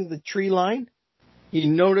scanning the tree line, he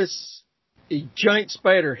notices a giant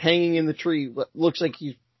spider hanging in the tree. What looks like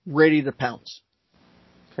he's ready to pounce.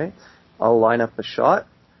 Okay, I'll line up a shot.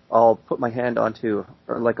 I'll put my hand onto,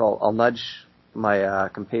 or like I'll nudge my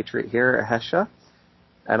compatriot here, Hesha,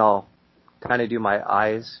 and I'll kind of do my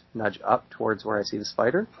eyes nudge up towards where I see the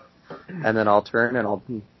spider, and then I'll turn and I'll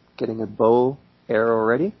be getting a bow arrow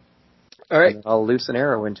ready. All right. And I'll loose an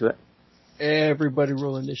arrow into it. Everybody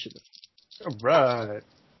roll initiative. All right.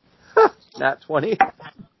 Nat 20.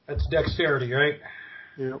 That's dexterity, right?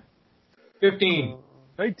 Yep. 15.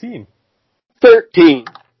 19. 13.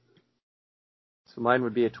 So mine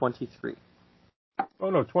would be a 23. Oh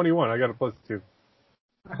no, 21. I got a +2.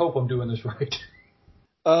 I hope I'm doing this right.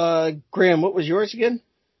 Graham, what was yours again?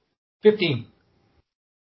 15.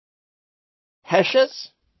 Heshes?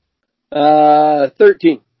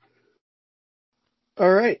 13.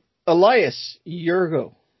 All right. Elias, your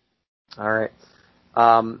go. All right.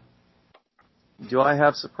 Do I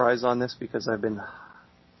have surprise on this because I've been hiding,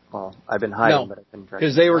 No, but I've been trying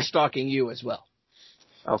because they were stalking you as well.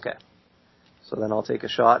 Okay. So then I'll take a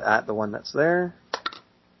shot at the one that's there.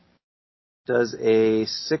 Does a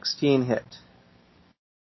 16 hit?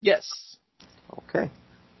 Yes. Okay.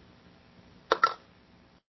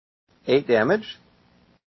 8 damage.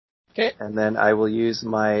 Okay. And then I will use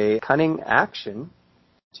my cunning action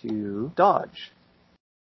to dodge.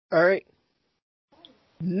 All right.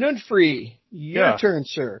 Nunfree, your Yeah. turn,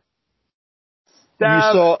 sir. Stab. You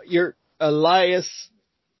saw your Elias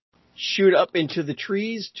shoot up into the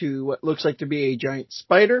trees to what looks like to be a giant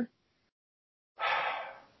spider.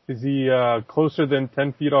 Is he closer than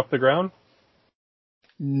 10 feet off the ground?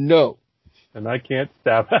 No. And I can't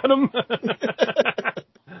stab at him?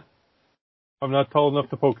 I'm not tall enough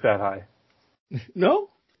to poke that high. No?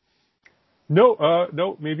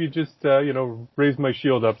 No, maybe just, raise my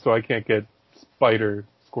shield up so I can't get spider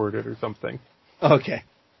squirted or something. Okay.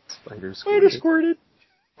 Spider Spider squirted.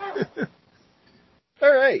 squirted!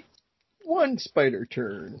 All right. One spider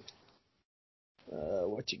turn.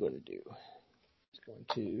 What's he going to do? He's going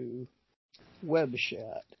to web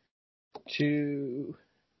shot to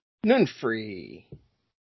Nunfree.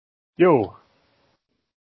 Yo,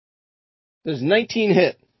 Does 19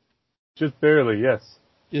 hit? just barely, yes.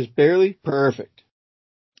 Just barely? Perfect.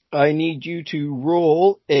 I need you to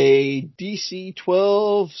roll a DC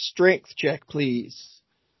 12 strength check, please.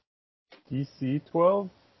 DC 12?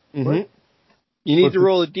 Mm-hmm. You need What's to it?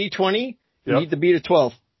 roll a D20. You Yep. need to beat a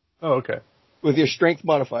 12 Oh, okay. with your strength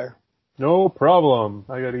modifier. No problem.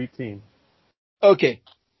 I got 18. Okay.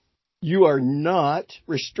 You are not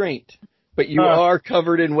restrained, but you Ah. are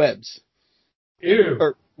covered in webs. Ew.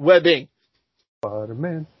 Or webbing.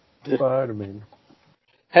 Spider-Man. Spider-Man.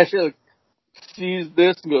 Hesha sees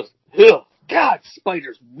this and goes, ugh, God,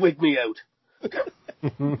 spiders wig me out.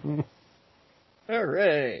 All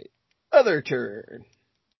right. Other turn.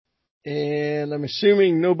 And I'm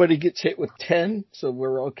assuming nobody gets hit with 10, so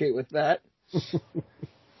we're okay with that.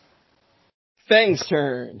 Fang's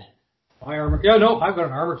turn. My armor. Yeah, no, I've got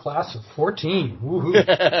an armor class of 14.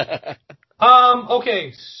 Woohoo.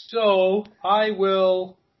 Okay, so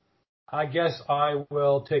I guess I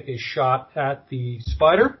will take a shot at the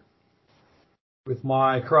spider with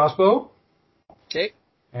my crossbow. Okay.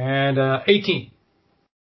 And 18.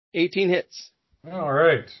 18 hits. All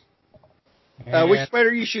right. Which spider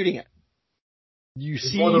are you shooting at? You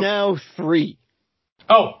see one of- now 3.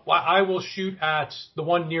 Oh, well, I will shoot at the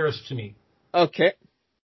one nearest to me. Okay.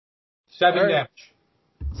 7 All right. damage.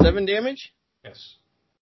 7 damage? Yes.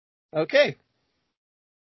 Okay.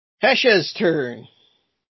 Hesha's turn.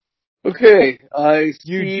 Okay, I You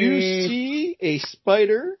see... do see a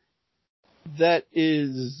spider that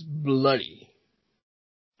is bloody.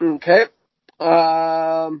 Okay.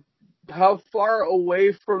 How far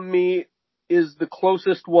away from me is the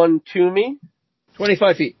closest one to me?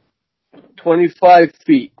 25 feet. 25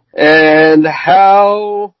 feet. And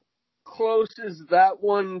how close is that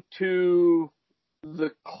one to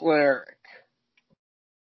the cleric?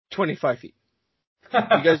 25 feet. You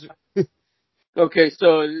guys, Okay,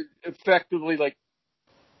 so effectively, like,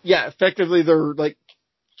 yeah, effectively they're like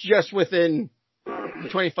just within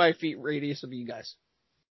 25 feet radius of you guys.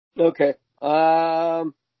 okay.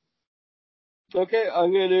 Okay,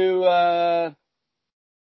 I'm going to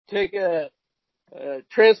take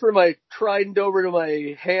transfer my trident over to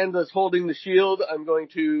my hand that's holding the shield. I'm going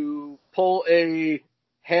to pull a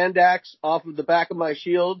hand axe off of the back of my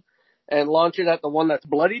shield and launch it at the one that's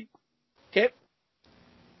bloodied. Okay.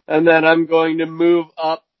 And then I'm going to move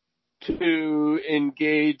up to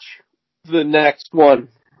engage the next one.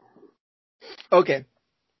 Okay.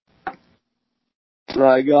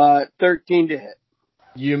 I got 13 to hit.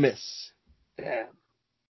 You miss. Damn.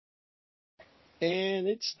 And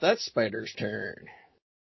it's that spider's turn.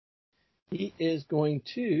 He is going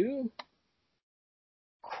to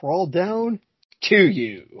crawl down to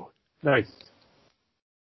you. Nice.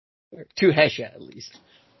 Or to Hesha, at least.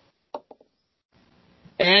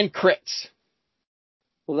 And crits.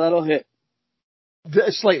 Well, that'll hit.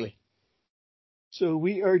 Slightly. So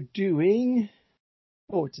we are doing...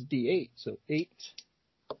 Oh, it's a D8. So 8.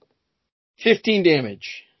 15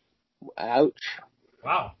 damage. Ouch.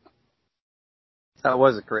 Wow. That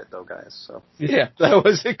was a crit, though, guys. So Yeah, that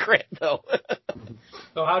was a crit, though.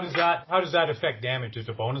 So how does that affect damage? Is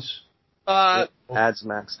it a bonus? it adds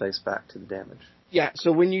max dice back to the damage. Yeah,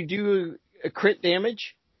 so when you do a crit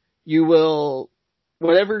damage, you will,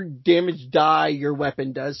 whatever damage die your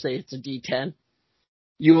weapon does, say it's a D10,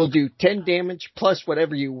 you will do 10 damage plus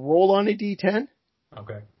whatever you roll on a D10,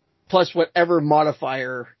 Okay. plus whatever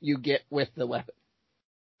modifier you get with the weapon.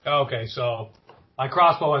 Okay, so my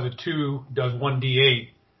crossbow has a 2, does 1d8,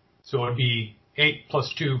 so it'd be 8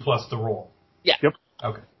 plus 2 plus the roll. Yeah. Yep.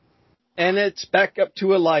 Okay. And it's back up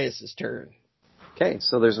to Elias's turn. Okay,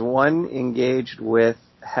 so there's one engaged with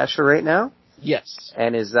Hesha right now. Yes.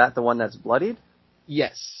 And is that the one that's bloodied?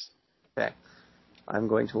 Yes. Okay. I'm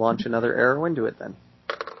going to launch another arrow into it then.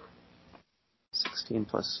 16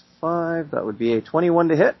 plus 5, that would be a 21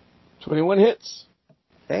 to hit. 21 hits.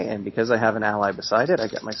 Okay, and because I have an ally beside it, I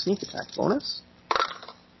get my sneak attack bonus.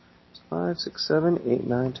 5, 6, 7, 8,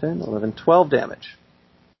 9, 10, 11, 12 damage.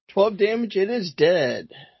 12 damage, it is dead.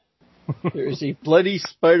 There is a bloody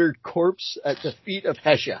spider corpse at the feet of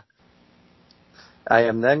Hesha. I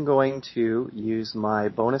am then going to use my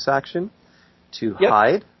bonus action to Yep.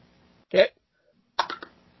 hide. Okay.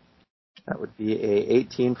 That would be a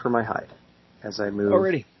 18 for my hide as I move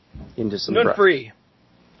Already. into some None brush. free.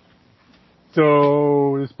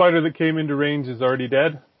 So the spider that came into range is already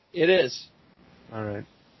dead? It is. All right.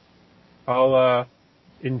 I'll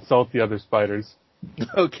insult the other spiders.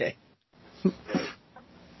 Okay.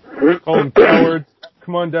 Call them cowards.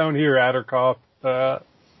 Come on down here, Addercoff.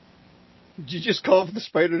 Did you just call for the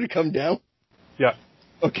spider to come down? Yeah.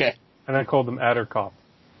 Okay. And I called them Addercoff.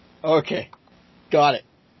 Okay. Got it.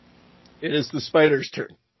 It is the spider's turn.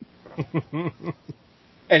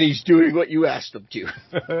 And he's doing what you asked him to.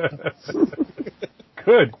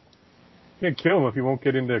 Good. Can't kill him if he won't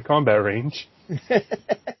get into combat range.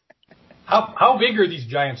 How big are these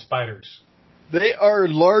giant spiders? They are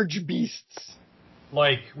large beasts.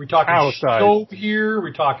 Like, we talking Cow size. stoat here?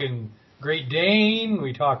 We talking Great Dane?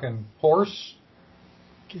 We talking horse?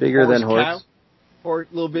 Bigger than Cow, horse. or a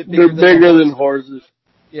little bit bigger They're than bigger a than horse. horses.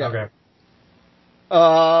 Yeah.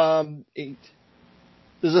 Okay. 8.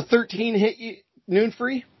 Does a 13 hit you, Noon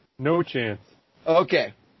Free? No chance.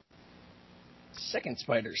 Okay. Second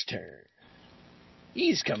spider's turn.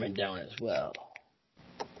 He's coming down as well.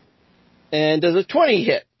 And does a 20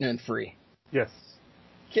 hit Noon Free? Yes.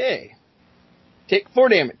 Okay. Take 4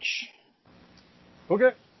 damage.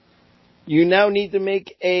 Okay. You now need to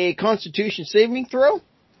make a Constitution saving throw.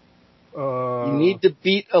 You need to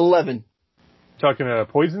beat 11. Talking a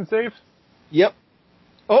poison save? Yep.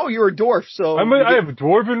 Oh, you're a dwarf, so... I have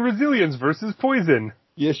dwarven resilience versus poison.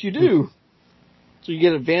 Yes, you do. So you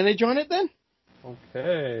get advantage on it then?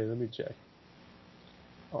 Okay, let me check.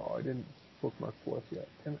 Oh, I didn't bookmark forth yet.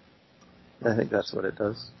 Can I think that's what it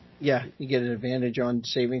does. Yeah, you get an advantage on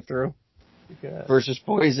saving throw I? versus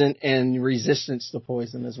poison and resistance to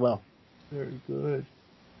poison as well. Very good.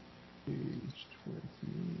 Page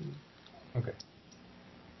 20. Okay.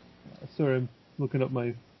 Sorry, I'm looking up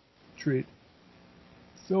my trait.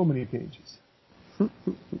 So many pages.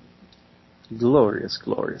 Glorious,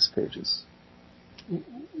 glorious pages.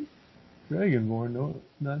 Dragonborn, no,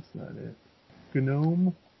 that's not it.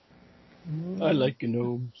 Gnome? I like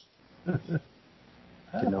gnomes.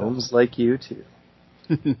 Gnomes like you too.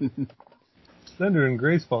 Thunder and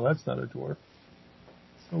Gracefall, that's not a dwarf.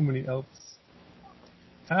 So many elves.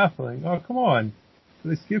 Halfling, oh come on.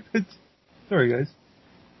 Did I skip it? Sorry guys.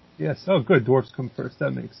 Yes, oh good, dwarfs come first,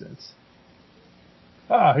 that makes sense.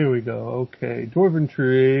 Ah, here we go, okay. Dwarven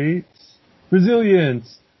traits.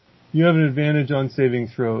 Resilience! You have an advantage on saving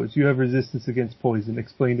throws. You have resistance against poison,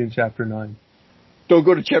 explained in Chapter 9. Don't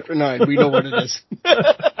go to Chapter 9, we know what it is.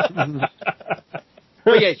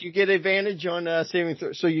 But yes, you get advantage on saving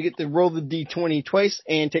throw, so you get to roll the d20 twice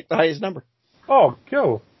and take the highest number. Oh,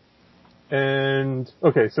 cool. And,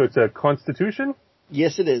 okay, so it's a Constitution?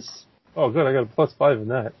 Yes, it is. Oh, good, I got a +5 in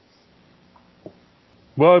that.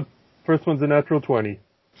 Well, first one's a natural 20.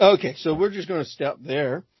 Okay, so we're just going to stop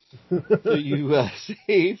there. So you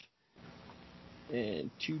save. And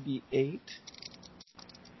 2d8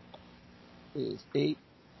 is 8.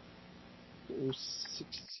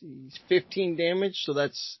 15 damage, so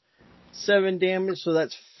that's 7 damage, so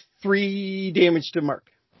that's 3 damage to Mark.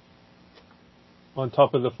 On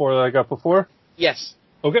top of the 4 that I got before? Yes.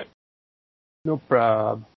 Okay. No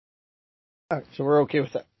prob. Alright, so we're okay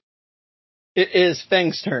with that. It is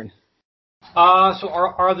Fang's turn. So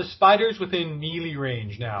are the spiders within melee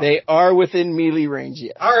range now? They are within melee range,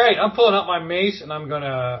 yes. Alright, I'm pulling up my mace and I'm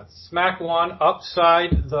gonna smack one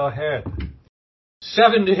upside the head.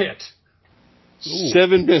 7 to hit. Ooh.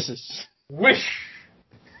 7 misses. Wish!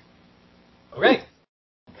 Okay.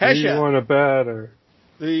 You Hesha, want a batter.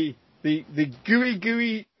 the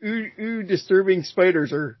gooey, disturbing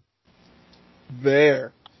spiders are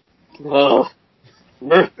there. So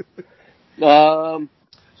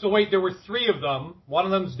wait, there were 3 of them. One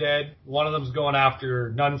of them's dead. One of them's going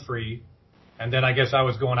after Nunfree. And then I guess I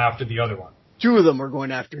was going after the other one. 2 of them are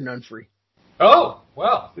going after Nunfree. Oh,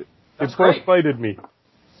 well. That's It great. fighted me.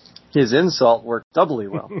 His insult worked doubly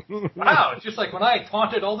well. Wow, it's just like when I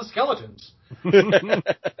taunted all the skeletons.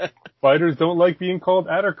 Spiders don't like being called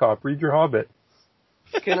Attercop. Read your Hobbit.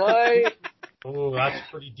 can I Oh, that's a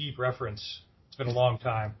pretty deep reference. It's been a long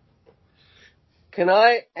time.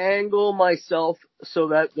 angle myself so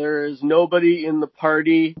that there is nobody in the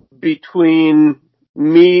party between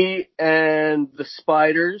me and the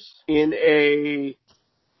spiders in a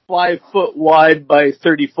 5-foot wide by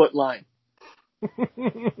 30-foot line?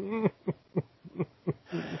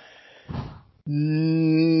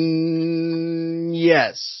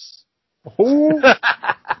 Yes. Oh,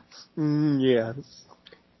 Yes.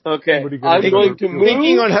 Okay, Somebody gonna I'm get going a- to I'm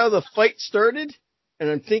thinking move. on how the fight started, and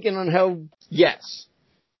I'm thinking on how, yes.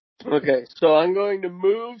 Okay, so I'm going to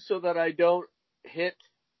move so that I don't hit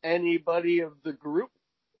anybody of the group.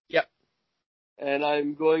 Yep. And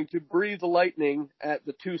I'm going to breathe lightning at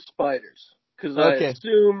the 2 spiders. Because Okay. I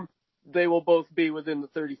assume they will both be within the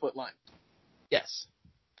 30-foot line. Yes.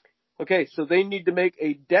 Okay, so they need to make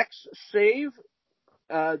a dex save.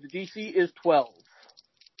 The DC is 12.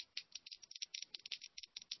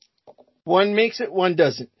 One makes it, one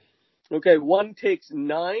doesn't. Okay, one takes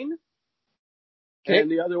 9. Okay.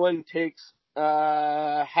 And the other one takes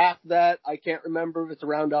half that. I can't remember if it's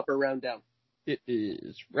round up or round down. It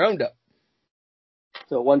is round up.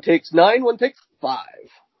 So one takes 9, one takes 5.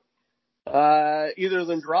 Either of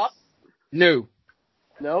them drop? No.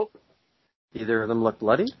 No? Either of them look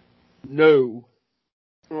bloody? No.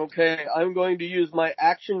 Okay, I'm going to use my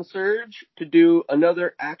action surge to do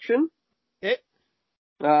another action. Okay.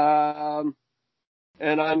 And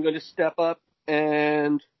I'm going to step up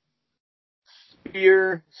and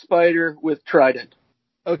spear spider with trident.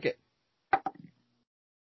 Okay.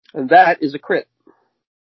 And that is a crit.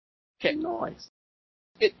 Okay. Nice.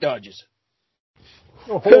 It dodges.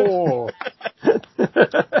 oh.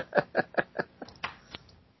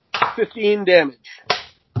 15 damage.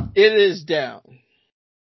 It is down.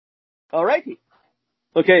 Alrighty.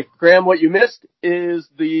 Okay, Graham, what you missed is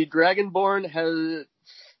the Dragonborn has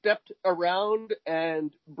stepped around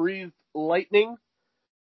and breathed lightning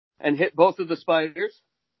and hit both of the spiders.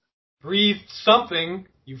 Breathe something.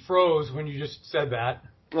 You froze when you just said that.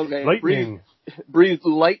 Okay, Lightning. breathed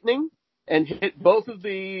lightning and hit both of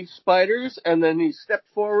the spiders, and then he stepped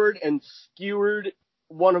forward and skewered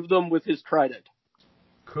one of them with his trident.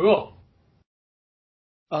 Cool.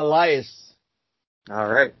 Elias.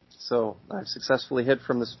 Alright, so I've successfully hid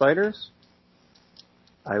from the spiders.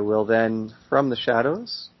 I will then, from the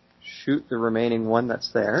shadows, shoot the remaining one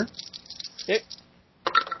that's there. Okay.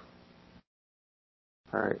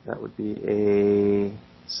 Alright, that would be a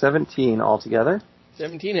 17 altogether.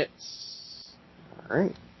 17 hits.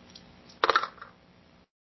 Alright.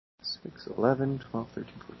 6, 11, 12,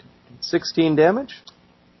 13, 14, 15, 16 damage.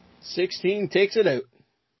 16 takes it out.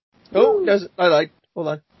 Oh, does it? Hold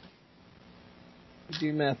on.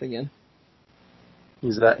 Do math again.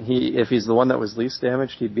 If he's the one that was least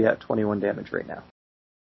damaged, he'd be at 21 damage right now.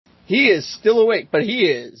 He is still awake, but he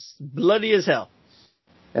is bloody as hell.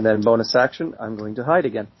 And then bonus action, I'm going to hide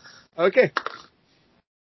again. Okay.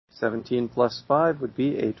 17 plus 5 would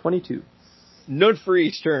be a 22.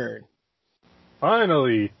 Nutfree's turn.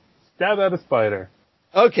 Finally, stab at a spider.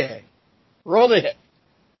 Okay. Roll the hit.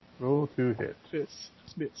 Roll to hit.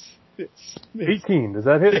 Miss. 18, does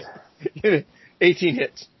that hit? 18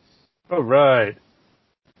 hits. All right.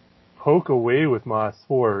 Poke away with my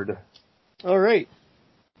sword. All right.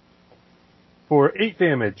 For 8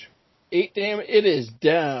 damage. 8 damage. It is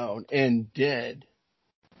down and dead.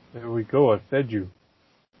 There we go, I fed you.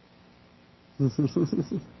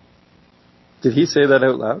 Did he say that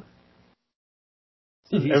out loud?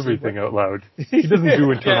 Everything out loud. He doesn't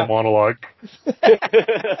do internal monologue.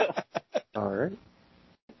 Alright.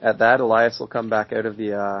 At that, Elias will come back out of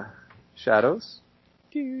the shadows.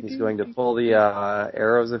 He's going to pull the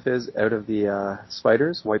arrows of his out of the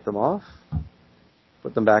spiders, wipe them off,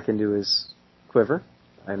 put them back into his quiver.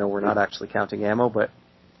 I know we're not actually counting ammo, but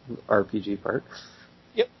RPG part.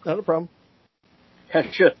 Yep, not a problem.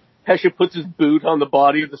 Hesha puts his boot on the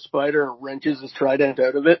body of the spider and wrenches his trident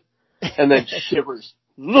out of it, and then shivers.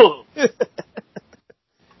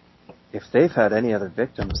 If they've had any other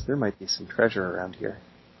victims, there might be some treasure around here.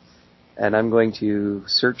 And I'm going to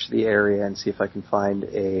search the area and see if I can find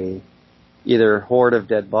either a horde of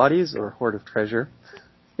dead bodies or a horde of treasure,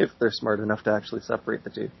 if they're smart enough to actually separate the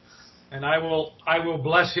two. And I will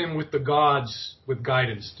bless him with the gods with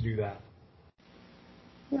guidance to do that.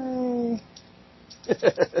 Yay.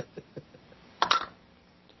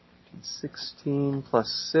 16 plus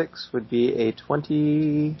 6 would be a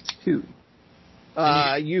 22.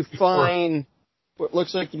 You find what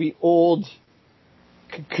looks like to be old,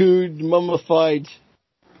 cocooned, mummified,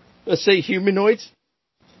 let's say humanoids.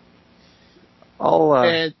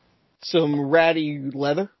 And some ratty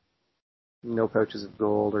leather. No pouches of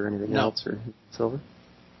gold or anything else or silver?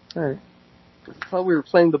 Alright. I thought we were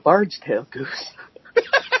playing the Bard's Tale, Goose.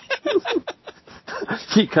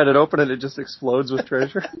 You cut it open and it just explodes with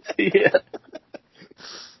treasure? Yeah.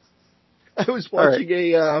 I was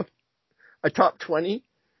watching a top 20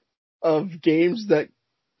 of games that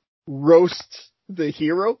roast the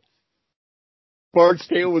hero. Bard's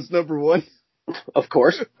Tale was number 1. Of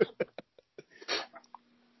course.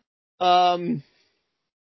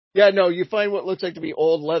 You find what looks like to be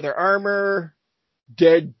old leather armor,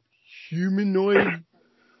 dead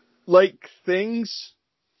humanoid-like things.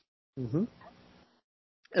 Mm-hmm.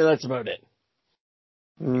 And that's about it.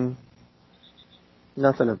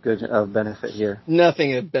 Nothing of benefit here.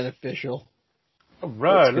 Nothing beneficial.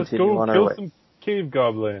 Alright, let's go kill some cave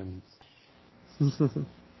goblins.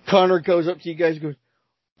 Connor goes up to you guys and goes,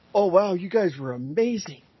 "Oh wow, you guys were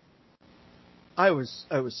amazing. I was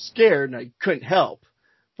scared and I couldn't help.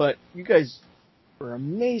 But you guys were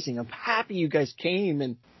amazing. I'm happy you guys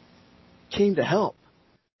came to help."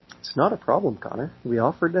 It's not a problem, Connor. We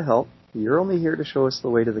offered to help. You're only here to show us the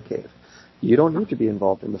way to the cave. You don't need to be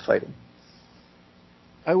involved in the fighting.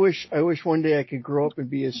 I wish one day I could grow up and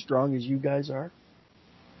be as strong as you guys are.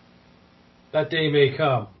 That day may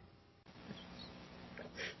come.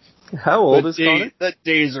 How old is Connor? That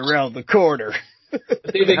day is around the corner.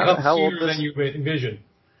 The day may come sooner than you envision.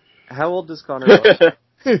 How old does Connor look?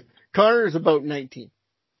 Connor is about 19.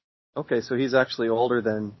 Okay, so he's actually older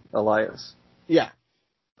than Elias. Yeah.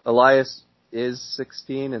 Elias is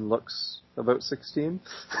 16 and looks about 16.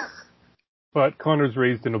 But Connor's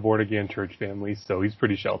raised in a born-again church family, so he's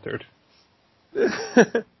pretty sheltered.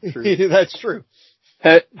 True. That's true.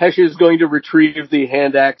 Hesh is going to retrieve the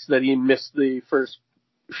hand axe that he missed the first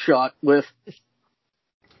shot with.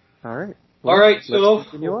 All right. Well, all right, so we'll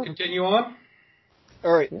continue on.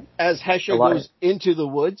 All right. As Hesha goes into the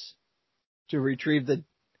woods to retrieve the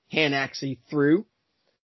hand axe he threw,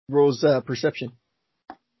 rolls perception.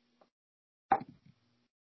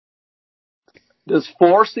 Does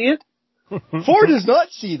 4 see it? 4 does not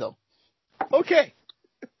see them. Okay.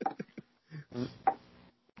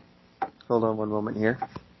 Hold on one moment here.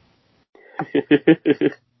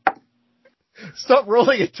 Stop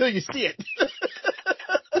rolling until you see it.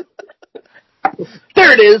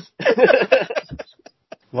 There it is.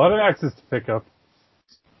 A lot of axes to pick up.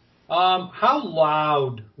 How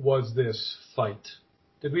loud was this fight?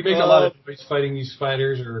 Did we make a lot of noise fighting these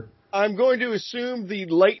spiders, or? I'm going to assume the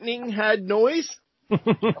lightning had noise.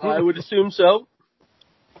 I would assume so.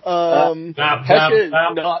 Bap, Hesha is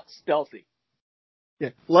bap. not stealthy. Yeah,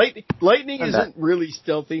 lightning I'm isn't really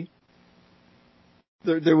stealthy.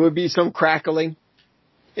 There would be some crackling.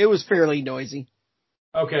 It was fairly noisy.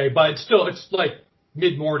 Okay, but it's like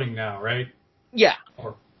mid-morning now, right? Yeah,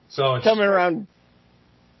 So it's coming around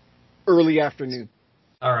early afternoon.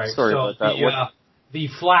 all right. Sorry so about that. the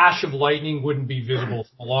flash of lightning wouldn't be visible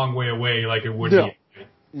from a long way away like it would No. be.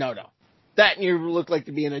 No. That and you look like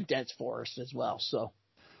to be in a dense forest as well. So,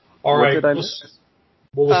 All What right. did I miss?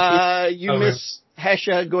 What was you okay. miss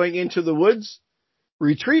Hesha going into the woods,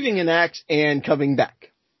 retrieving an axe, and coming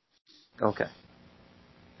back. Okay.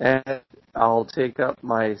 And I'll take up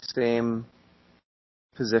my same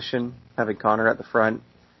position, having Connor at the front,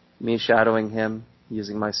 me shadowing him,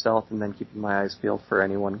 using my stealth, and then keeping my eyes peeled for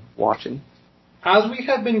anyone watching. As we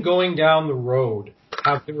have been going down the road,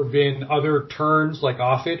 have there been other turns like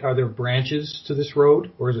off it? Are there branches to this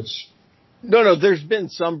road, or is it? No, there's been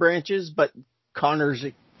some branches, but Connor's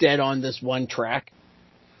dead on this one track.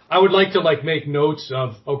 I would like to make notes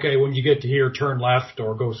of, okay, when you get to here, turn left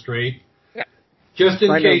or go straight. Yeah. Just in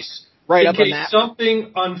Right case, right in up on case that.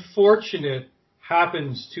 something unfortunate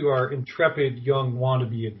happens to our intrepid young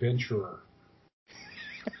wannabe adventurer.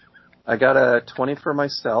 I got a 20 for my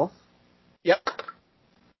stealth. Yep.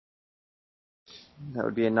 That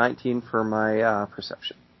would be a 19 for my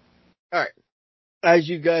perception. All right. As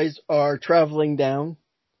you guys are traveling down,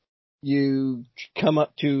 you come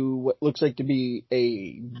up to what looks like to be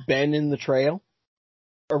a bend in the trail.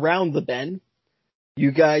 Around the bend,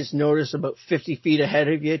 you guys notice about 50 feet ahead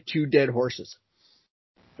of you 2 dead horses.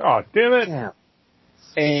 Oh, damn it. Yeah.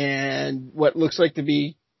 And what looks like to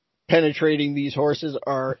be penetrating these horses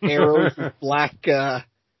are arrows with black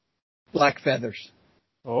feathers.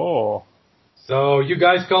 Oh. So you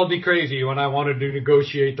guys called me crazy when I wanted to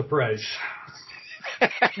negotiate the price.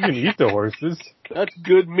 You can eat the horses. That's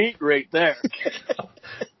good meat right there.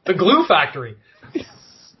 The glue factory.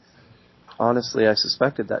 Honestly, I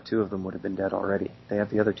suspected that 2 of them would have been dead already. They have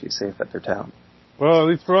the other 2 safe at their town. Well, at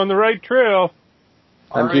least we're on the right trail.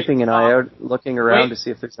 I'm All right, keeping an eye out, looking around wait. to see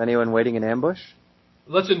if there's anyone waiting in ambush.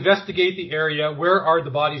 Let's investigate the area. Where are the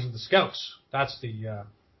bodies of the scouts? That's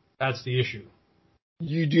the issue.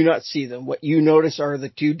 You do not see them. What you notice are the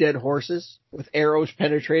 2 dead horses with arrows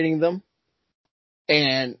penetrating them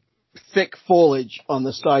and thick foliage on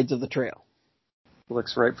the sides of the trail.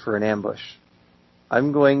 Looks ripe for an ambush.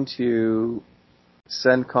 I'm going to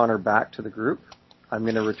send Connor back to the group. I'm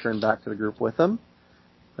going to return back to the group with him.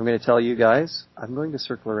 I'm going to tell you guys, I'm going to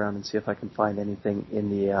circle around and see if I can find anything in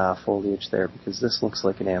the foliage there, because this looks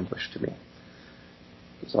like an ambush to me.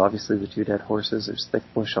 There's obviously the 2 dead horses. There's thick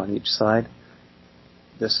bush on each side.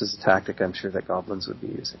 This is a tactic I'm sure that goblins would be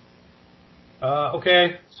using.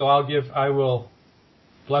 Okay, so I will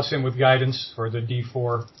bless him with guidance for the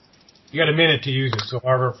D4. You got a minute to use it, so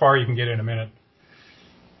however far you can get in a minute.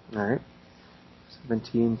 Alright.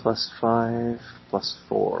 17 plus 5 plus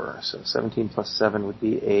 4. So 17 plus 7 would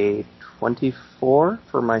be a 24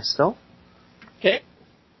 for my stealth. Okay.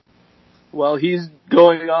 While he's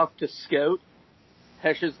going off to scout,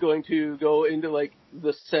 Hesh is going to go into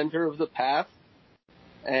the center of the path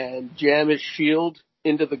and jam his shield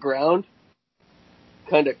into the ground,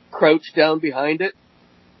 kind of crouch down behind it.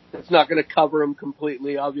 It's not going to cover him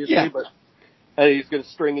completely, obviously, but he's going to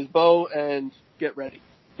string his bow and get ready.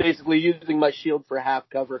 Basically using my shield for half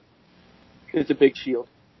cover. It's a big shield.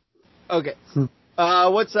 Okay.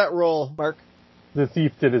 What's that roll, Mark? The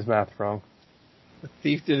thief did his math wrong. The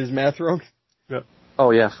thief did his math wrong? Yep.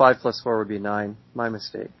 Oh yeah, 5 plus 4 would be 9. My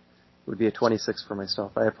mistake. It would be a 26 for my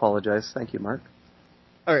stealth. I apologize. Thank you, Mark.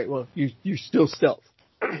 All right, well, you still stealth.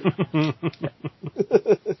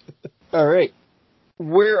 All right.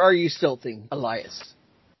 Where are you stealthing, Elias?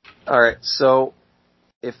 Alright, so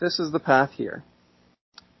if this is the path here,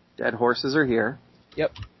 dead horses are here.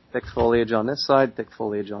 Yep. Thick foliage on this side, thick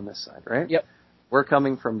foliage on this side, right? Yep. We're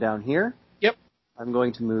coming from down here. Yep. I'm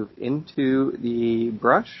going to move into the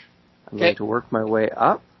brush. I'm Okay. going to work my way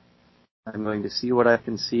up. I'm going to see what I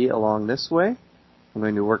can see along this way. I'm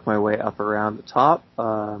going to work my way up around the top,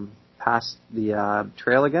 past the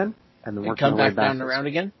trail again, and then And work come my way back back down and this around way.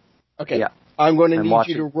 again? Okay. Yeah. I'm going to I'm need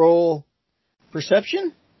watching. you to roll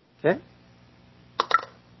perception. Okay.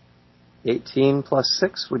 18 plus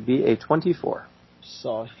 6 would be a 24.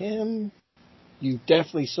 Saw him. You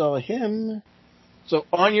definitely saw him. So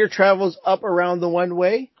on your travels up around the one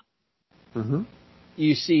way, Mm-hmm.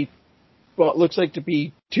 you see what looks like to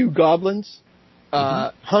be 2 goblins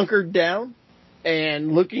hunkered down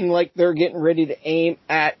and looking like they're getting ready to aim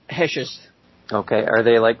at Heshes. Okay, are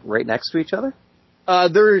they right next to each other?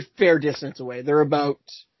 They're a fair distance away. They're about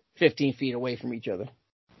 15 feet away from each other.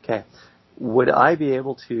 Okay. Would I be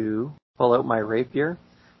able to pull out my rapier,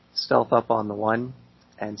 stealth up on the one,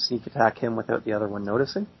 and sneak attack him without the other one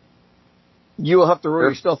noticing. You will have to roll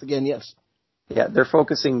your stealth again, yes. Yeah, they're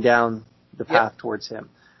focusing down the path towards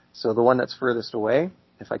him. So the one that's furthest away,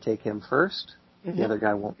 if I take him first, the other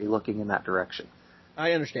guy won't be looking in that direction.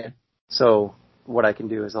 I understand. So what I can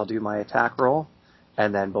do is I'll do my attack roll,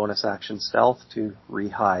 and then bonus action stealth to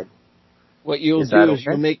re-hide. What you'll do is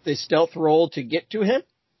you'll make the stealth roll to get to him.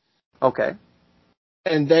 Okay.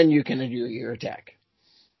 And then you can do your attack.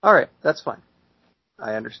 All right, that's fine.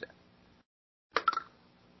 I understand.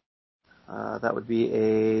 That would be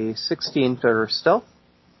a 16 for stealth.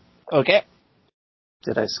 Okay.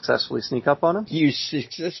 Did I successfully sneak up on him? You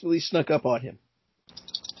successfully snuck up on him.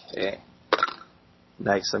 Okay.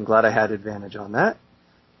 Nice. I'm glad I had advantage on that.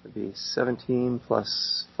 Would be 17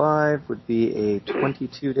 plus 5 would be a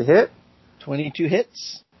 22 to hit. 22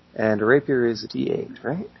 hits. And a rapier is a D8,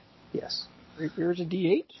 right? Yes. Rapier is a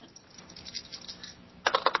D8.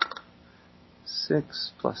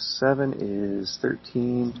 6 plus 7 is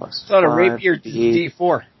 13 plus 5. It's not a rapier, it's a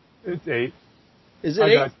D4. It's 8. Is it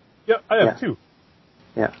 8? Yep, I have 2.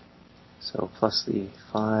 Yeah. So plus the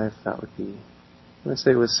 5, that would be, let's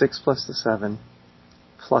say it was 6 plus the 7,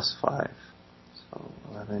 plus 5. So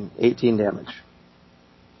 11, 18 damage.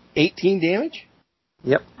 18 damage?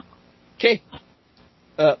 Yep. Okay.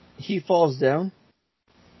 He falls down.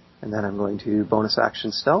 And then I'm going to bonus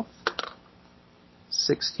action stealth.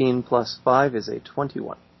 16 plus 5 is a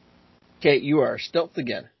 21. Okay, you are stealth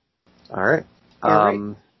again. All right.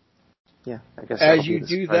 Yeah, I guess as you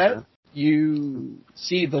do that, you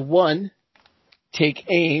see the one take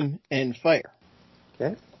aim and fire.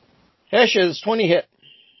 Okay. Hesha's 20 hit.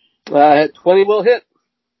 20 will hit.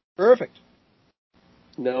 Perfect.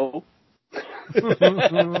 No.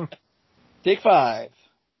 Take 5.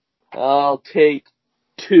 I'll take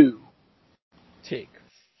 2. Take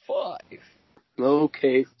 5.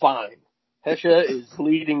 Okay, fine. Hesha is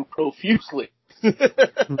bleeding profusely.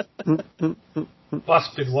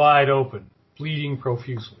 Busted wide open, bleeding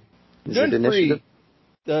profusely. Is it initiative?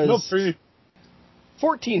 Does Nope, 3.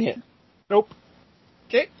 14 hit. Nope.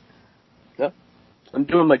 Okay. Yeah, I'm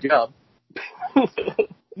doing my job.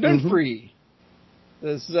 Nunfree.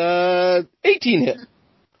 Does 18 hit.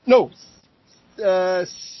 No.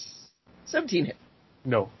 17 hit.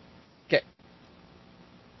 No. Okay.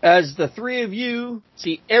 As the three of you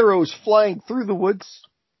see arrows flying through the woods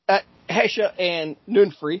at Hesha and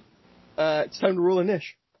Nunfree, it's time to roll a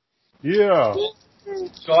niche. Yeah.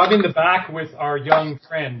 So I'm in the back with our young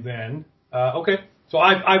friend then. Okay. So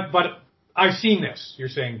I've seen this, you're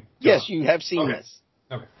saying? Yes, you have seen this.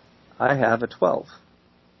 Okay. I have a 12.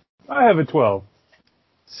 I have a 12.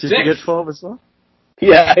 Did you get 12 as well?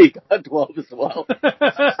 Yeah, I got 12 as well.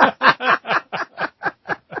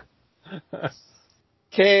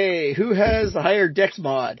 Okay, who has the higher dex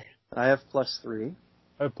mod? I have plus 3.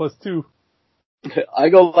 I have plus 2. I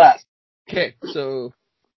go last. Okay, so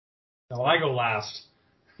No, I go last.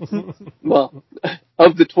 Well,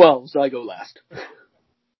 of the 12s, I go last.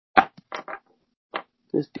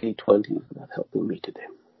 This D20 is not helping me today.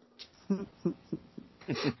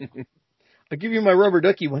 I'll give you my rubber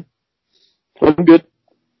ducky one. I'm good.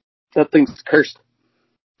 That thing's cursed.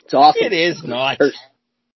 It's awesome. It is not. Cursed.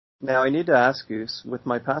 Now I need to ask you, with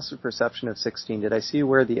my passive perception of 16, did I see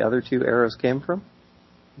where the other 2 arrows came from?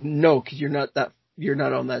 No, because you're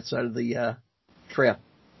not on that side of the trail.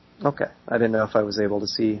 Okay. I didn't know if I was able to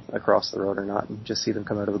see across the road or not and just see them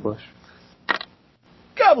come out of the bush.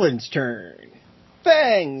 Goblin's turn.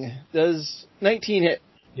 Bang! Does 19 hit?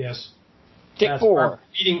 Yes. Take That's 4.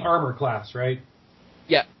 Beating armor class, right?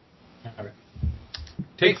 Yeah. Okay.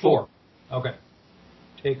 Take 4. Okay.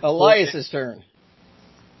 Take Elias's turn.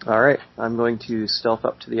 Alright. I'm going to stealth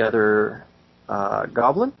up to the other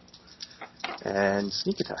goblin and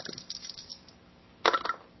sneak attack him.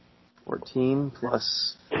 14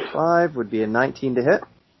 plus 5 would be a 19 to hit.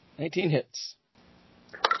 19 hits.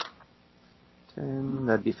 10,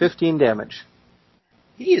 that'd be 15 damage.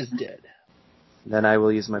 He is dead. Then I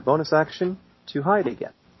will use my bonus action to hide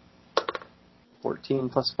again. 14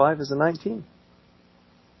 plus 5 is a 19.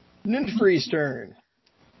 Nunfree's turn.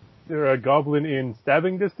 They're a goblin in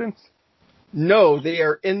stabbing distance? No, they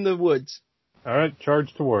are in the woods. Alright,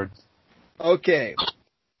 charge towards. Okay.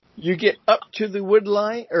 You get up to the wood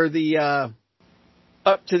line, or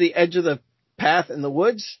up to the edge of the path in the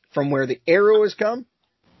woods from where the arrow has come.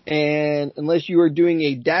 And unless you are doing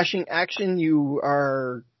a dashing action, you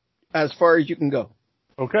are as far as you can go.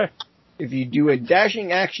 Okay. If you do a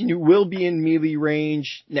dashing action, you will be in melee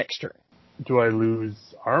range next turn. Do I lose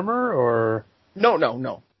armor or?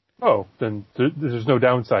 No. Oh, then there's no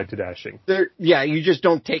downside to dashing. Yeah, you just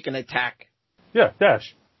don't take an attack. Yeah,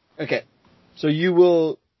 dash. Okay. So you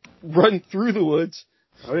will run through the woods,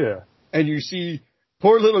 Oh, yeah. and you see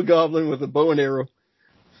poor little goblin with a bow and arrow.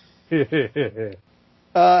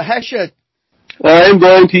 Hesha, I'm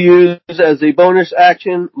going to use as a bonus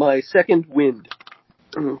action my second wind.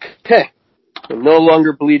 Okay. I'm no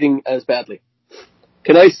longer bleeding as badly.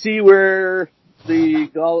 Can I see where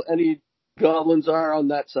any goblins are on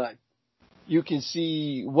that side? you can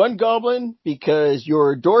see one goblin because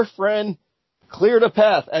your dwarf friend cleared a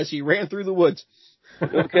path as he ran through the woods.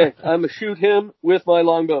 Okay, I'm gonna shoot him with my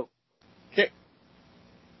longbow. Okay.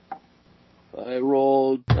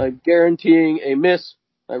 I'm guaranteeing a miss.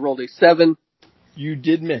 I rolled a 7. You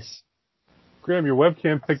did miss. Graham, your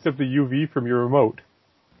webcam picked up the UV from your remote.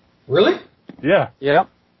 Really? Yeah. Yep.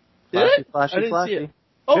 Did it? Flashy, I didn't flashy. see it.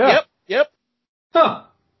 Oh, Yeah. yep. Huh.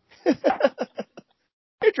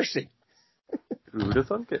 Interesting. Who'd have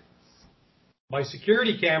thunk it? My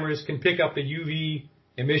security cameras can pick up the UV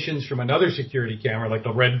emissions from another security camera, like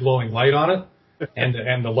the red glowing light on it,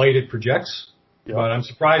 and the light it projects. Yeah. But I'm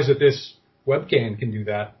surprised that this webcam can do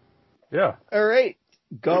that. Yeah. All right.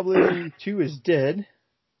 Goblin 2 is dead.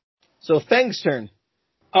 So Fang's turn.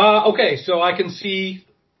 Okay, so I can see.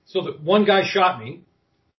 So that one guy shot me.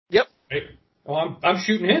 Yep. Right? Oh, I'm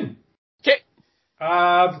shooting him. Okay.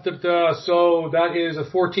 So that is a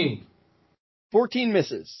 14. 14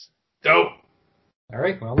 misses. Dope. All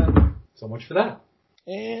right. Well then, so much for that.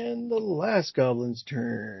 And the last goblin's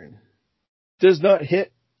turn. Does not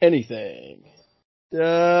hit anything.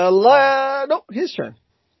 No, his turn.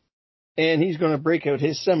 And he's going to break out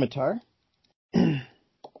his scimitar.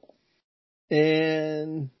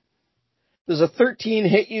 And does a 13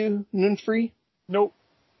 hit you, Nunfree? Nope.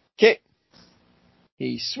 Okay.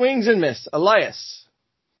 He swings and misses. Elias.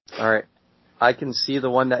 Alright. I can see the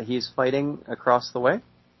one that he's fighting across the way.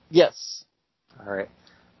 Yes. Alright.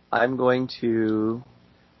 I'm going to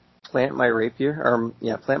plant my rapier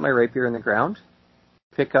in the ground.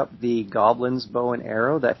 Pick up the goblin's bow and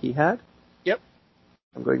arrow that he had. Yep.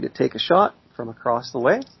 I'm going to take a shot from across the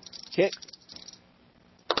way. Okay.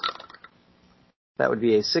 That would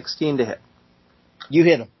be a 16 to hit. You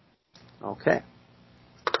hit him. Okay.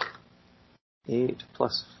 8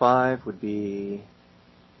 plus 5 would be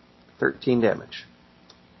 13 damage.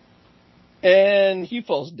 And he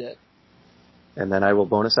falls dead. And then I will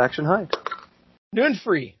bonus action hide.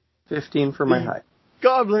 Nunfree. 15 for my hide.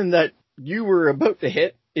 Goblin that you were about to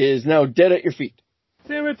hit is now dead at your feet.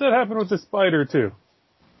 Damn it, that happened with the spider, too.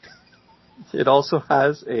 It also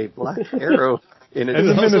has a black arrow in it. And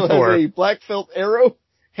It the also Minotaur. has a black felt arrow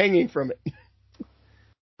hanging from it.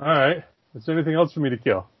 Alright. Is there anything else for me to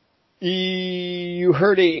kill? You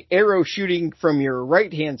heard a arrow shooting from your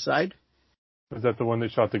right hand side. Was that the one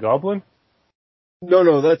that shot the goblin?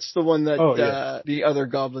 No, that's the one that Oh, yeah. the other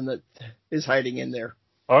goblin that is hiding in there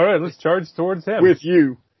Alright, let's charge towards him. with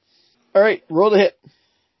you. All right, roll to hit.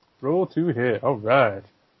 Roll to hit. Alright.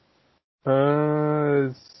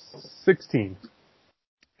 16.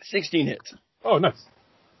 16 hits. Oh, nice.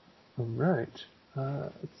 Alright.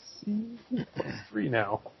 Let's see. Plus 3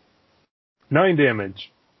 now. 9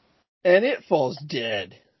 damage. And it falls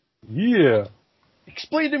dead. Yeah.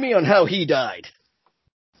 Explain to me on how he died.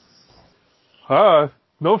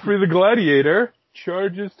 Nofri the Gladiator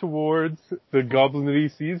charges towards the goblin that he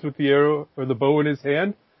sees with the arrow or the bow in his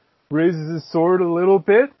hand, raises his sword a little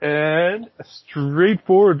bit, and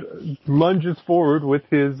straightforward lunges forward with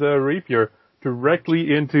his rapier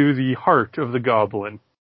directly into the heart of the goblin.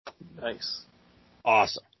 Nice.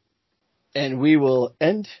 Awesome. And we will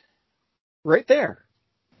end right there.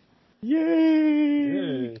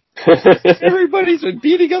 Yay! Everybody's been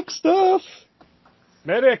beating up stuff.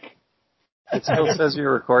 Medic! It still says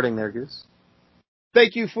you're recording there, Goose.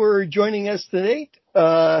 Thank you for joining us tonight.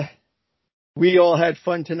 We all had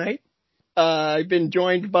fun tonight. I've been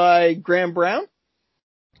joined by Graham Brown,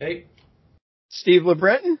 Hey. Steve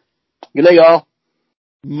LeBreton, Good night, y'all.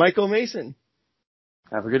 Michael Mason,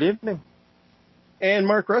 Have a good evening. and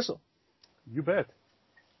Mark Russell. You bet.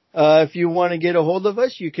 If you want to get a hold of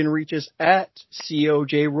us, you can reach us at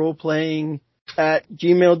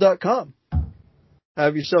cojroleplaying@gmail.com.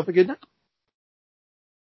 Have yourself a good night.